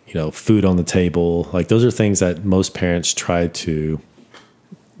 food on the table. Like, those are things that most parents try to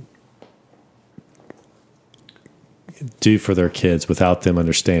do for their kids without them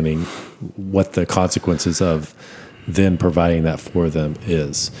understanding what the consequences of them providing that for them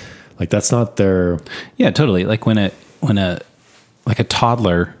is. Like, that's not their... Yeah, totally. Like when a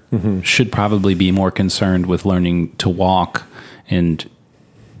toddler should probably be more concerned with learning to walk and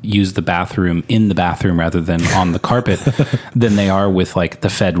use the bathroom in the bathroom rather than on the carpet than they are with, like, the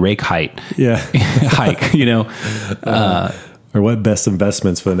Fed rake hike. Yeah. Hike, or what best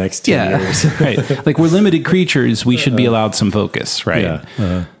investments for the next 10 years. Right. Like, we're limited creatures. We should be allowed some focus, right? Yeah.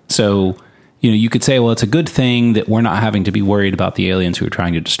 Uh-huh. So, you could say, well, it's a good thing that we're not having to be worried about the aliens who are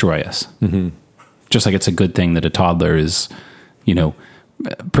trying to destroy us. Mm-hmm. Just like it's a good thing that a toddler is,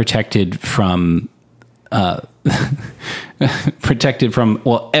 protected from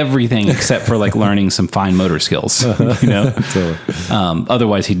everything except for, like, learning some fine motor skills, Totally.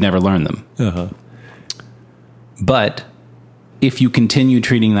 Otherwise he'd never learn them. Uh-huh. But if you continue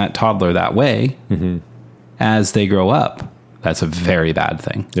treating that toddler that way, as they grow up, that's a very bad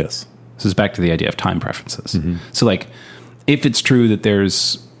thing. Yes. This is back to the idea of time preferences. Mm-hmm. So, like, if it's true that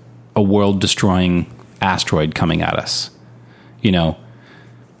there's a world-destroying asteroid coming at us,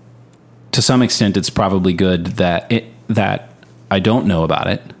 to some extent, it's probably good that I don't know about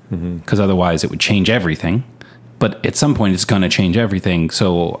it, because otherwise it would change everything. But at some point, it's going to change everything,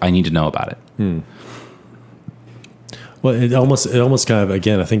 so I need to know about it. Well, it almost kind of,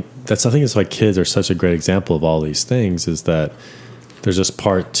 again, I think it's why kids are such a great example of all these things, is that there's this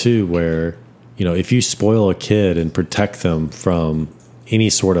part too where, if you spoil a kid and protect them from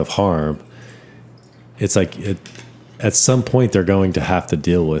any sort of harm, it's like at some point they're going to have to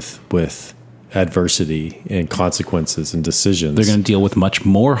deal with adversity and consequences and decisions. They're going to deal with much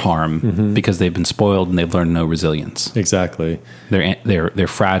more harm because they've been spoiled and they've learned no resilience. Exactly. They're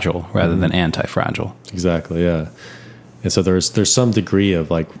fragile rather than anti-fragile. Exactly. Yeah. And so there's some degree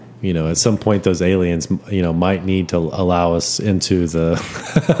of, like, at some point those aliens, might need to allow us into the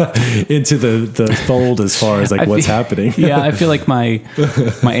into the fold as far as, like, what's happening. Yeah, I feel like my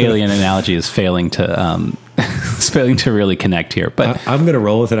alien analogy is failing to really connect here. But I'm going to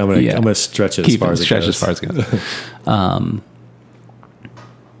roll with it. I'm going to stretch it as far as it goes.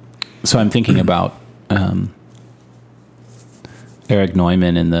 So I'm thinking about Erich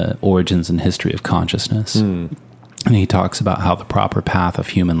Neumann in The Origins and History of Consciousness. And he talks about how the proper path of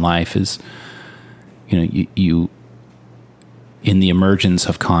human life is, you in the emergence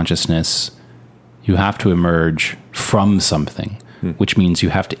of consciousness, you have to emerge from something, which means you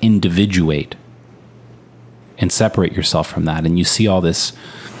have to individuate and separate yourself from that. And you see all this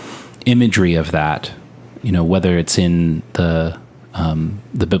imagery of that, whether it's in the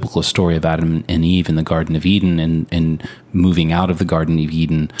biblical story of Adam and Eve in the Garden of Eden and moving out of the Garden of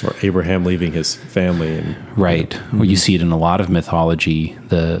Eden, or Abraham leaving his family, and right. Well, you see it in a lot of mythology.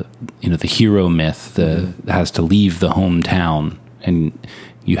 The hero myth has to leave the hometown, and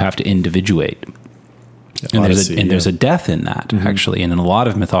you have to individuate. And there's a death in that, actually. And in a lot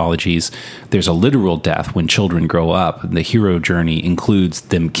of mythologies, there's a literal death when children grow up. The hero journey includes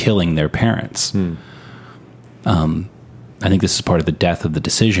them killing their parents. I think this is part of the death of the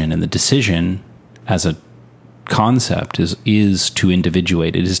decision. And the decision as a concept is to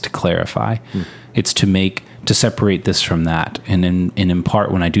individuate. It is to clarify. It's to separate this from that. And in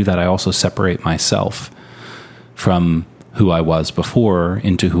part, when I do that, I also separate myself from who I was before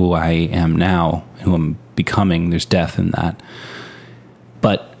into who I am now, who I'm becoming. There's death in that.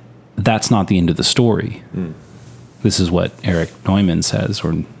 But that's not the end of the story. This is what Eric Neumann says,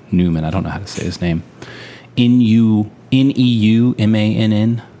 or Newman, I don't know how to say his name. N-E-U-M-A-N-N.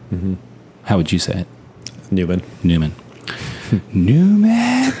 How would you say it? Newman. Newman.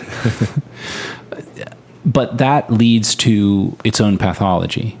 But that leads to its own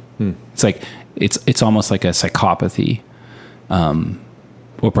pathology. It's like it's almost like a psychopathy,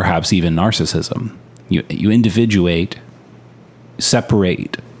 or perhaps even narcissism. You individuate,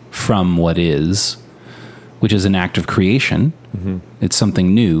 separate from what is, which is an act of creation. It's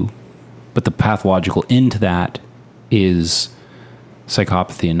something new, but the pathological end to that is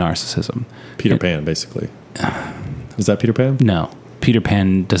psychopathy and narcissism. Peter Pan, basically. Is that Peter Pan? No, Peter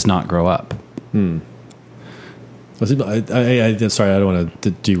Pan does not grow up. Sorry, I don't want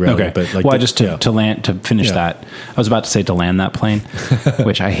to derail it, but to finish that, I was about to say to land that plane,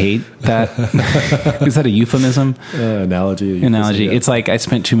 which I hate that. Is that a euphemism? Analogy. Yeah. It's like I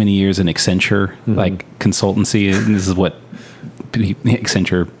spent too many years in Accenture, like consultancy, and this is what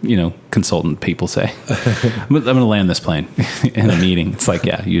Accenture, consultant people say. I'm going to land this plane in a meeting. It's like,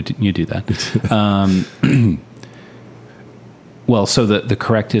 yeah, you do that. Well, so the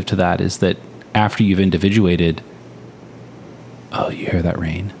corrective to that is that after you've individuated, oh, you hear that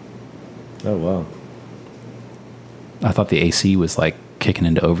rain? Oh, wow. I thought the AC was like kicking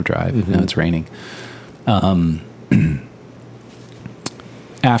into overdrive. Now it's raining.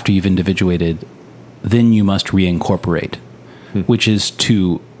 After you've individuated, then you must reincorporate, which is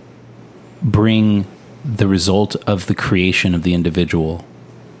to bring the result of the creation of the individual,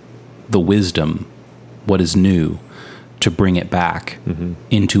 the wisdom, what is new, to bring it back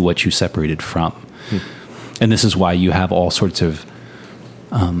into what you separated from. And this is why you have all sorts of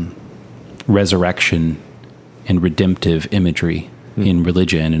resurrection and redemptive imagery in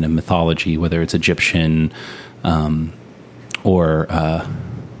religion and in mythology, whether it's Egyptian or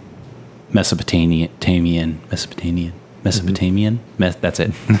Mesopotamian. That's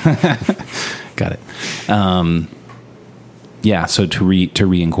it. Got it. So to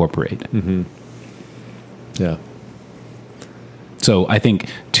reincorporate. Yeah. So I think,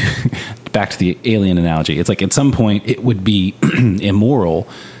 back to the alien analogy, it's like at some point it would be immoral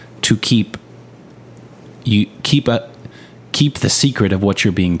to keep the secret of what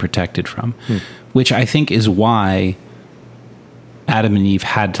you're being protected from, which I think is why Adam and Eve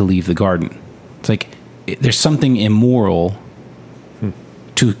had to leave the garden. It's like there's something immoral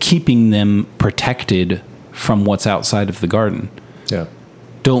to keeping them protected from what's outside of the garden. Yeah.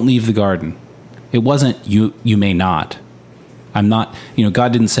 Don't leave the garden. It wasn't you may not. I'm not,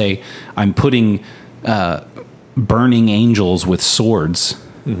 God didn't say, I'm putting burning angels with swords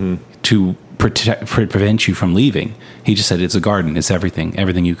to prevent you from leaving. He just said, it's a garden. It's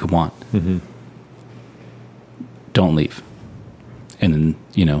everything you could want. Don't leave. And then,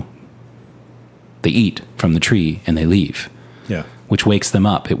 they eat from the tree and they leave. Yeah. Which wakes them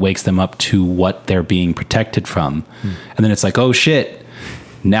up. It wakes them up to what they're being protected from. And then it's like, oh shit.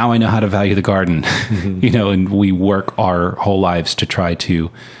 Now I know how to value the garden, and we work our whole lives to try to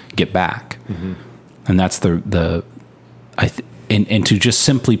get back. And that's and to just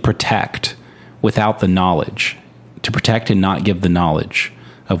simply protect without the knowledge, to protect and not give the knowledge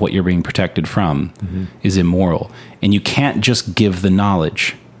of what you're being protected from is immoral. And you can't just give the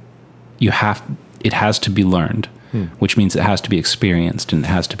knowledge. It has to be learned, which means it has to be experienced and it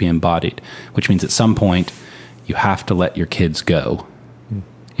has to be embodied, which means at some point you have to let your kids go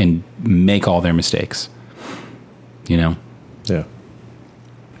and make all their mistakes, Yeah.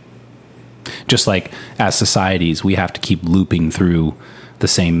 Just like as societies, we have to keep looping through the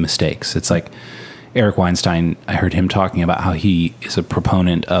same mistakes. It's like Eric Weinstein, I heard him talking about how he is a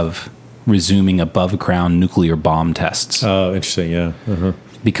proponent of resuming above ground nuclear bomb tests. Oh, interesting. Yeah.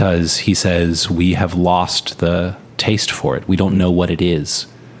 Because he says we have lost the taste for it. We don't know what it is.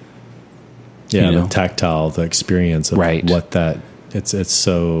 Yeah, you know? the tactile, the experience of Right. what that it's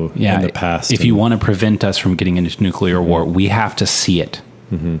so in the past. If you want to prevent us from getting into nuclear war, we have to see it.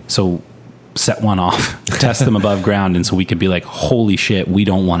 So set one off, test them above ground, and so we could be like, holy shit, we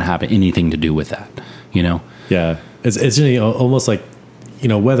don't want to have anything to do with that, you know? Yeah, it's almost like, you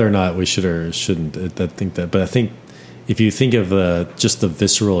know, whether or not we should or shouldn't. I think that, but I think if you think of just the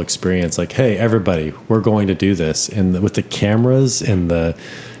visceral experience, like, hey, everybody, we're going to do this, and with the cameras and the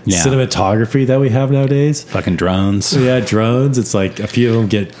cinematography that we have nowadays, Fucking drones. yeah, drones. It's like a few of them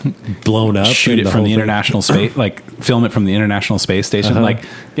get blown up. Shoot and it from whole the thing- International Space, like film it from the International Space Station. Like,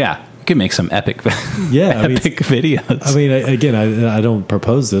 yeah, you could make some epic, Yeah, I mean, epic videos. I mean, again, I don't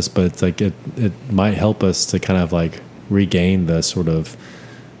propose this, but it's like it might help us to kind of like regain the sort of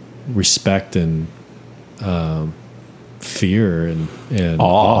respect and fear and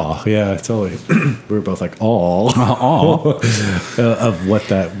awe. Yeah, totally. We were both like awe of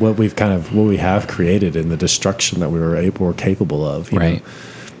what we have created and the destruction that we're capable of. You Right. know?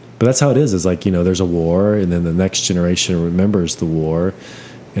 But that's how it is. Is like, you know, there's a war, and then the next generation remembers the war,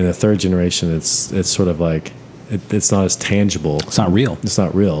 and the third generation, it's sort of like it's not as tangible. It's not real. It's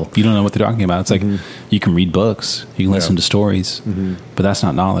not real. You don't know what they're talking about. It's like you can read books, you can listen to stories, but that's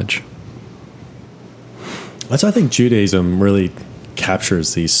not knowledge. That's why I think Judaism really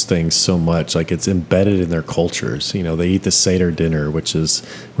captures these things so much. Like, it's embedded in their cultures. You know, they eat the Seder dinner, which is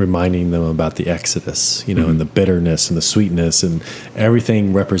reminding them about the Exodus, you know, and the bitterness and the sweetness, and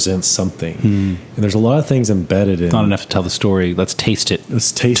everything represents something. And there's a lot of things embedded in. Not enough to tell the story. Let's taste it.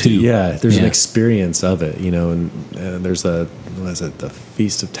 It's tasty. Yeah, there's an experience of it, you know, and there's the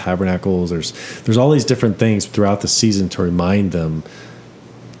Feast of Tabernacles. There's all these different things throughout the season to remind them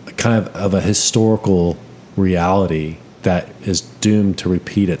kind of a historical reality that is doomed to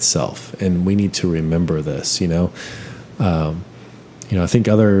repeat itself, and we need to remember this. You know, I think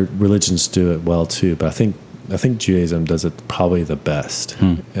other religions do it well too, but I think Judaism does it probably the best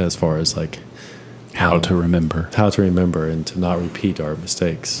as far as like How to remember. and to not repeat our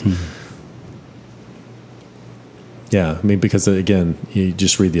mistakes. Yeah, I mean, because again, you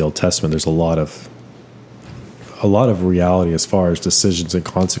just read the Old Testament. There's a lot of reality as far as decisions and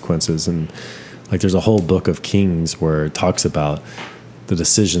consequences, and like there's a whole book of Kings where it talks about the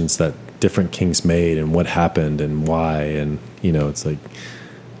decisions that different kings made and what happened and why, and you know, it's like,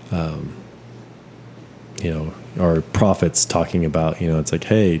 you know, our prophets talking about, you know, it's like,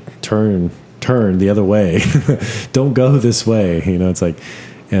 hey, turn the other way, don't go this way, you know, it's like.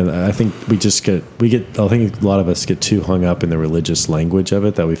 And I think I think a lot of us get too hung up in the religious language of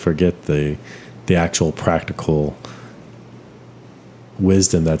it that we forget the actual practical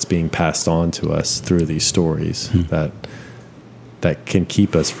wisdom that's being passed on to us through these stories that can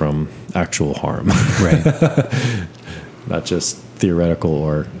keep us from actual harm. Right. Not just theoretical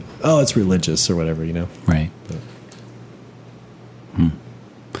or, oh, it's religious or whatever, you know? Right.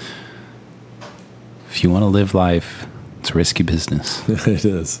 If you want to live life, it's a risky business. It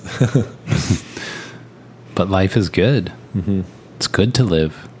is. But life is good. It's good to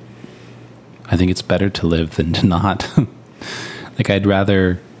live. I think it's better to live than to not. Like, I'd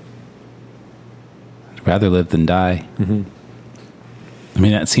rather live than die. I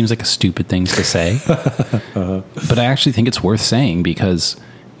mean, that seems like a stupid thing to say, but I actually think it's worth saying because,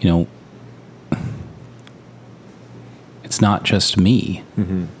 you know, it's not just me.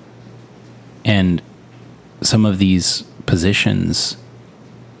 And some of these positions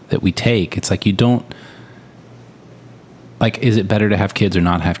that we take, it's like, you don't, like, is it better to have kids or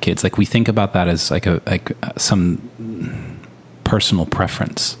not have kids? Like, we think about that as like some personal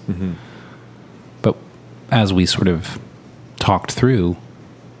preference. But as we sort of talked through,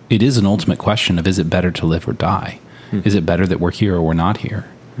 it is an ultimate question of, is it better to live or die? Is it better that we're here or we're not here?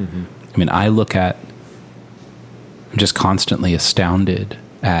 I mean, I'm just constantly astounded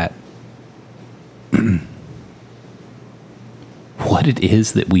at what it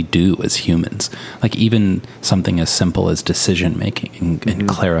is that we do as humans. Like, even something as simple as decision making and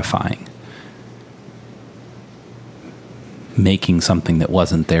clarifying, making something that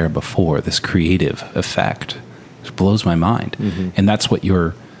wasn't there before, this creative effect, it blows my mind. And that's what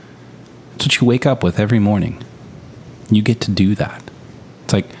you wake up with every morning. You get to do that.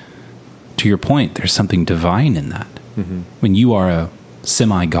 It's like, to your point, there's something divine in that. When you are a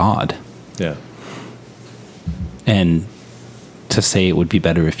semi-god. Yeah. And to say it would be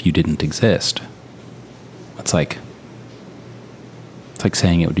better if you didn't exist, it's like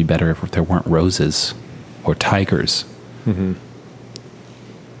saying it would be better if there weren't roses or tigers. You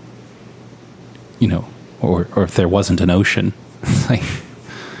know, or if there wasn't an ocean. Like,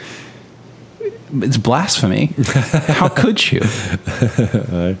 It's blasphemy. How could you?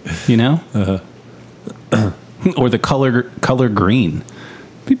 You know? Or the color green.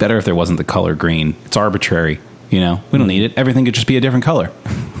 It'd be better if there wasn't the color green. It's arbitrary. You know, we don't need it. Everything could just be a different color.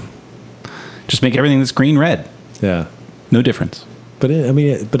 Just make everything that's green red. Yeah. No difference. But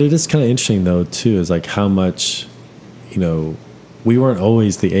it is kind of interesting though too, is like how much, you know, we weren't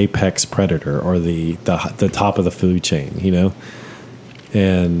always the apex predator or the top of the food chain, you know,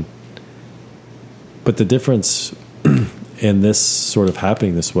 but the difference in this sort of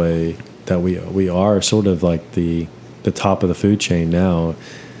happening this way, that we are sort of like the top of the food chain now.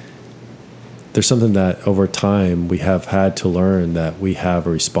 There's something that over time we have had to learn, that we have a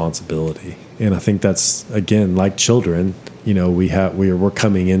responsibility. And I think that's, again, like children, you know, we're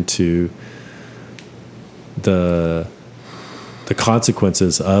coming into the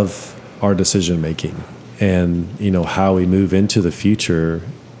consequences of our decision making, and, you know, how we move into the future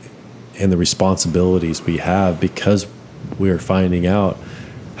and the responsibilities we have, because we're finding out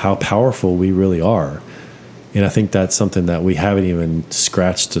how powerful we really are. And I think that's something that we haven't even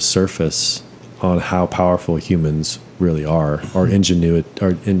scratched the surface on, how powerful humans really are, or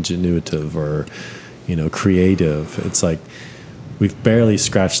ingenuitive, or, you know, creative. It's like we've barely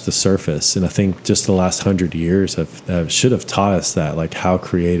scratched the surface. And I think just the last 100 years should have taught us that, like, how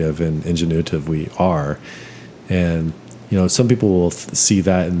creative and ingenuitive we are. And, you know, some people will see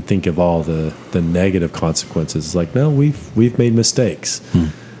that and think of all the negative consequences. It's like, no, we've made mistakes.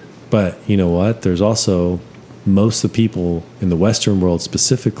 But you know what? There's also, most of the people in the Western world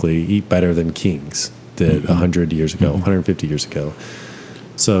specifically eat better than kings did 100 years ago, 150 years ago.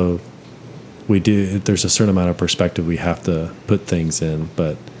 So there's a certain amount of perspective we have to put things in,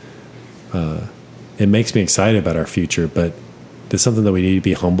 but it makes me excited about our future. But it's something that we need to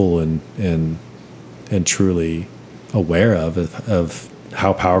be humble and truly aware of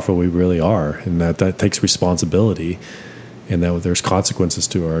how powerful we really are, and that takes responsibility, and that there's consequences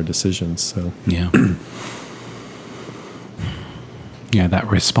to our decisions. So yeah. Yeah, that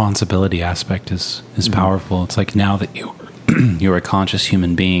responsibility aspect is powerful. It's like, now that you're a conscious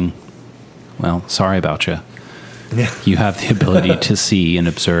human being, well, sorry about you. Yeah. You have the ability to see and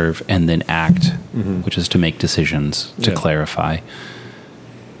observe and then act, which is to make decisions, to clarify.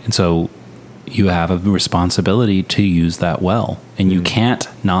 And so you have a responsibility to use that well, and you can't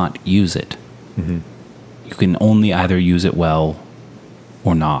not use it. You can only either use it well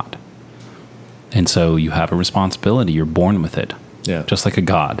or not. And so you have a responsibility. You're born with it. Yeah. Just like a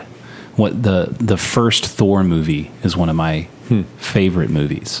god. What the first Thor movie is one of my favorite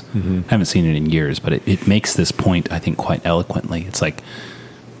movies. I haven't seen it in years, but it makes this point, I think, quite eloquently. It's like,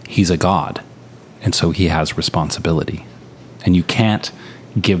 he's a god, and so he has responsibility. And you can't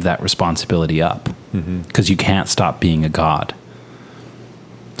give that responsibility up, because you can't stop being a god.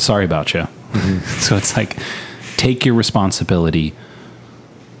 Sorry about you. So it's like, take your responsibility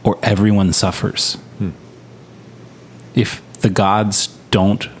or everyone suffers. If the gods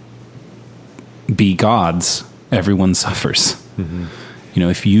don't be gods, everyone suffers. You know,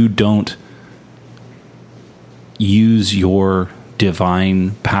 if you don't use your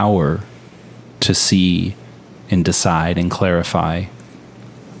divine power to see and decide and clarify,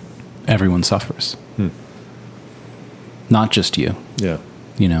 everyone suffers. Not just you. Yeah.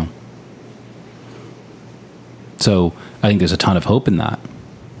 You know. So I think there's a ton of hope in that.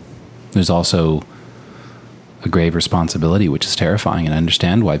 There's also a grave responsibility, which is terrifying, and I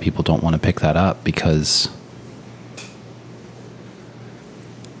understand why people don't want to pick that up, because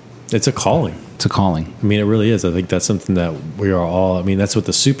it's a calling. It's a calling. I mean, it really is. I think that's something that we are all, I mean, that's what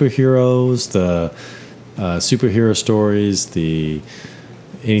the superheroes, the superhero stories,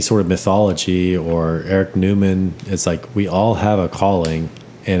 any sort of mythology, or Eric Newman, it's like we all have a calling,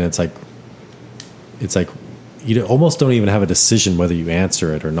 and it's like you almost don't even have a decision whether you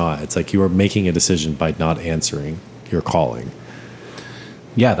answer it or not. It's like you are making a decision by not answering your calling.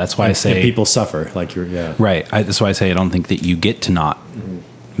 Yeah, that's why I say... And people suffer. Like Right. That's why I say I don't think that you get to not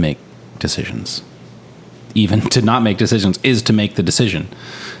make decisions. Even to not make decisions is to make the decision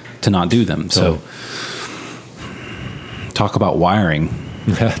to not do them. So talk about wiring.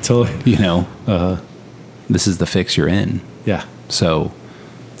 Yeah, totally. You know, this is the fix you're in. Yeah. So...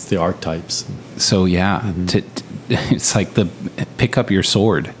 It's the archetypes. So yeah, it's like pick up your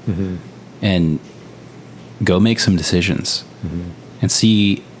sword and go make some decisions and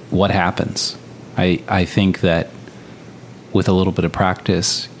see what happens. I think that with a little bit of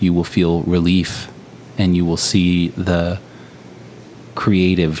practice, you will feel relief, and you will see the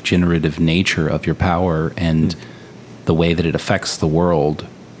creative, generative nature of your power and the way that it affects the world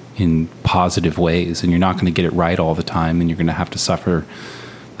in positive ways. And you're not going to get it right all the time, and you're going to have to suffer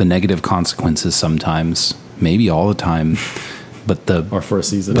the negative consequences sometimes, maybe all the time, but Or for a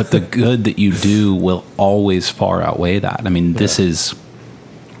season. but the good that you do will always far outweigh that. I mean,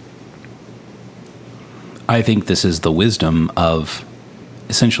 I think this is the wisdom of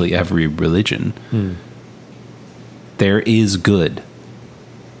essentially every religion. There is good,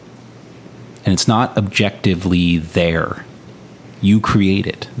 and it's not objectively there. You create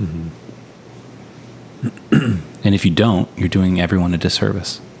it. And if you don't, you're doing everyone a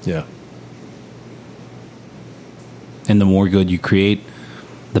disservice. Yeah. And the more good you create,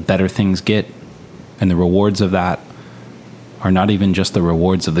 the better things get. And the rewards of that are not even just the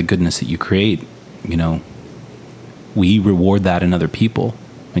rewards of the goodness that you create. You know, we reward that in other people,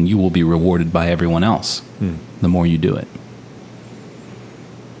 and you will be rewarded by everyone else the more you do it.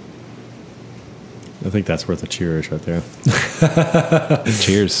 I think that's worth a cheers right there.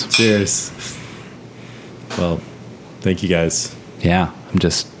 Cheers. Cheers. Well, thank you guys. Yeah,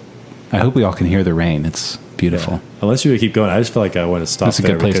 I hope we all can hear the rain. It's beautiful. Yeah. Unless you would keep going, I just feel like I want to stop. That's a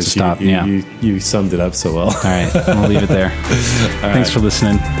good place to stop. You summed it up so well. All right, we'll leave it there. Thanks for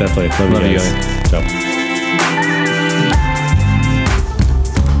listening. Definitely. Love you guys. Ciao.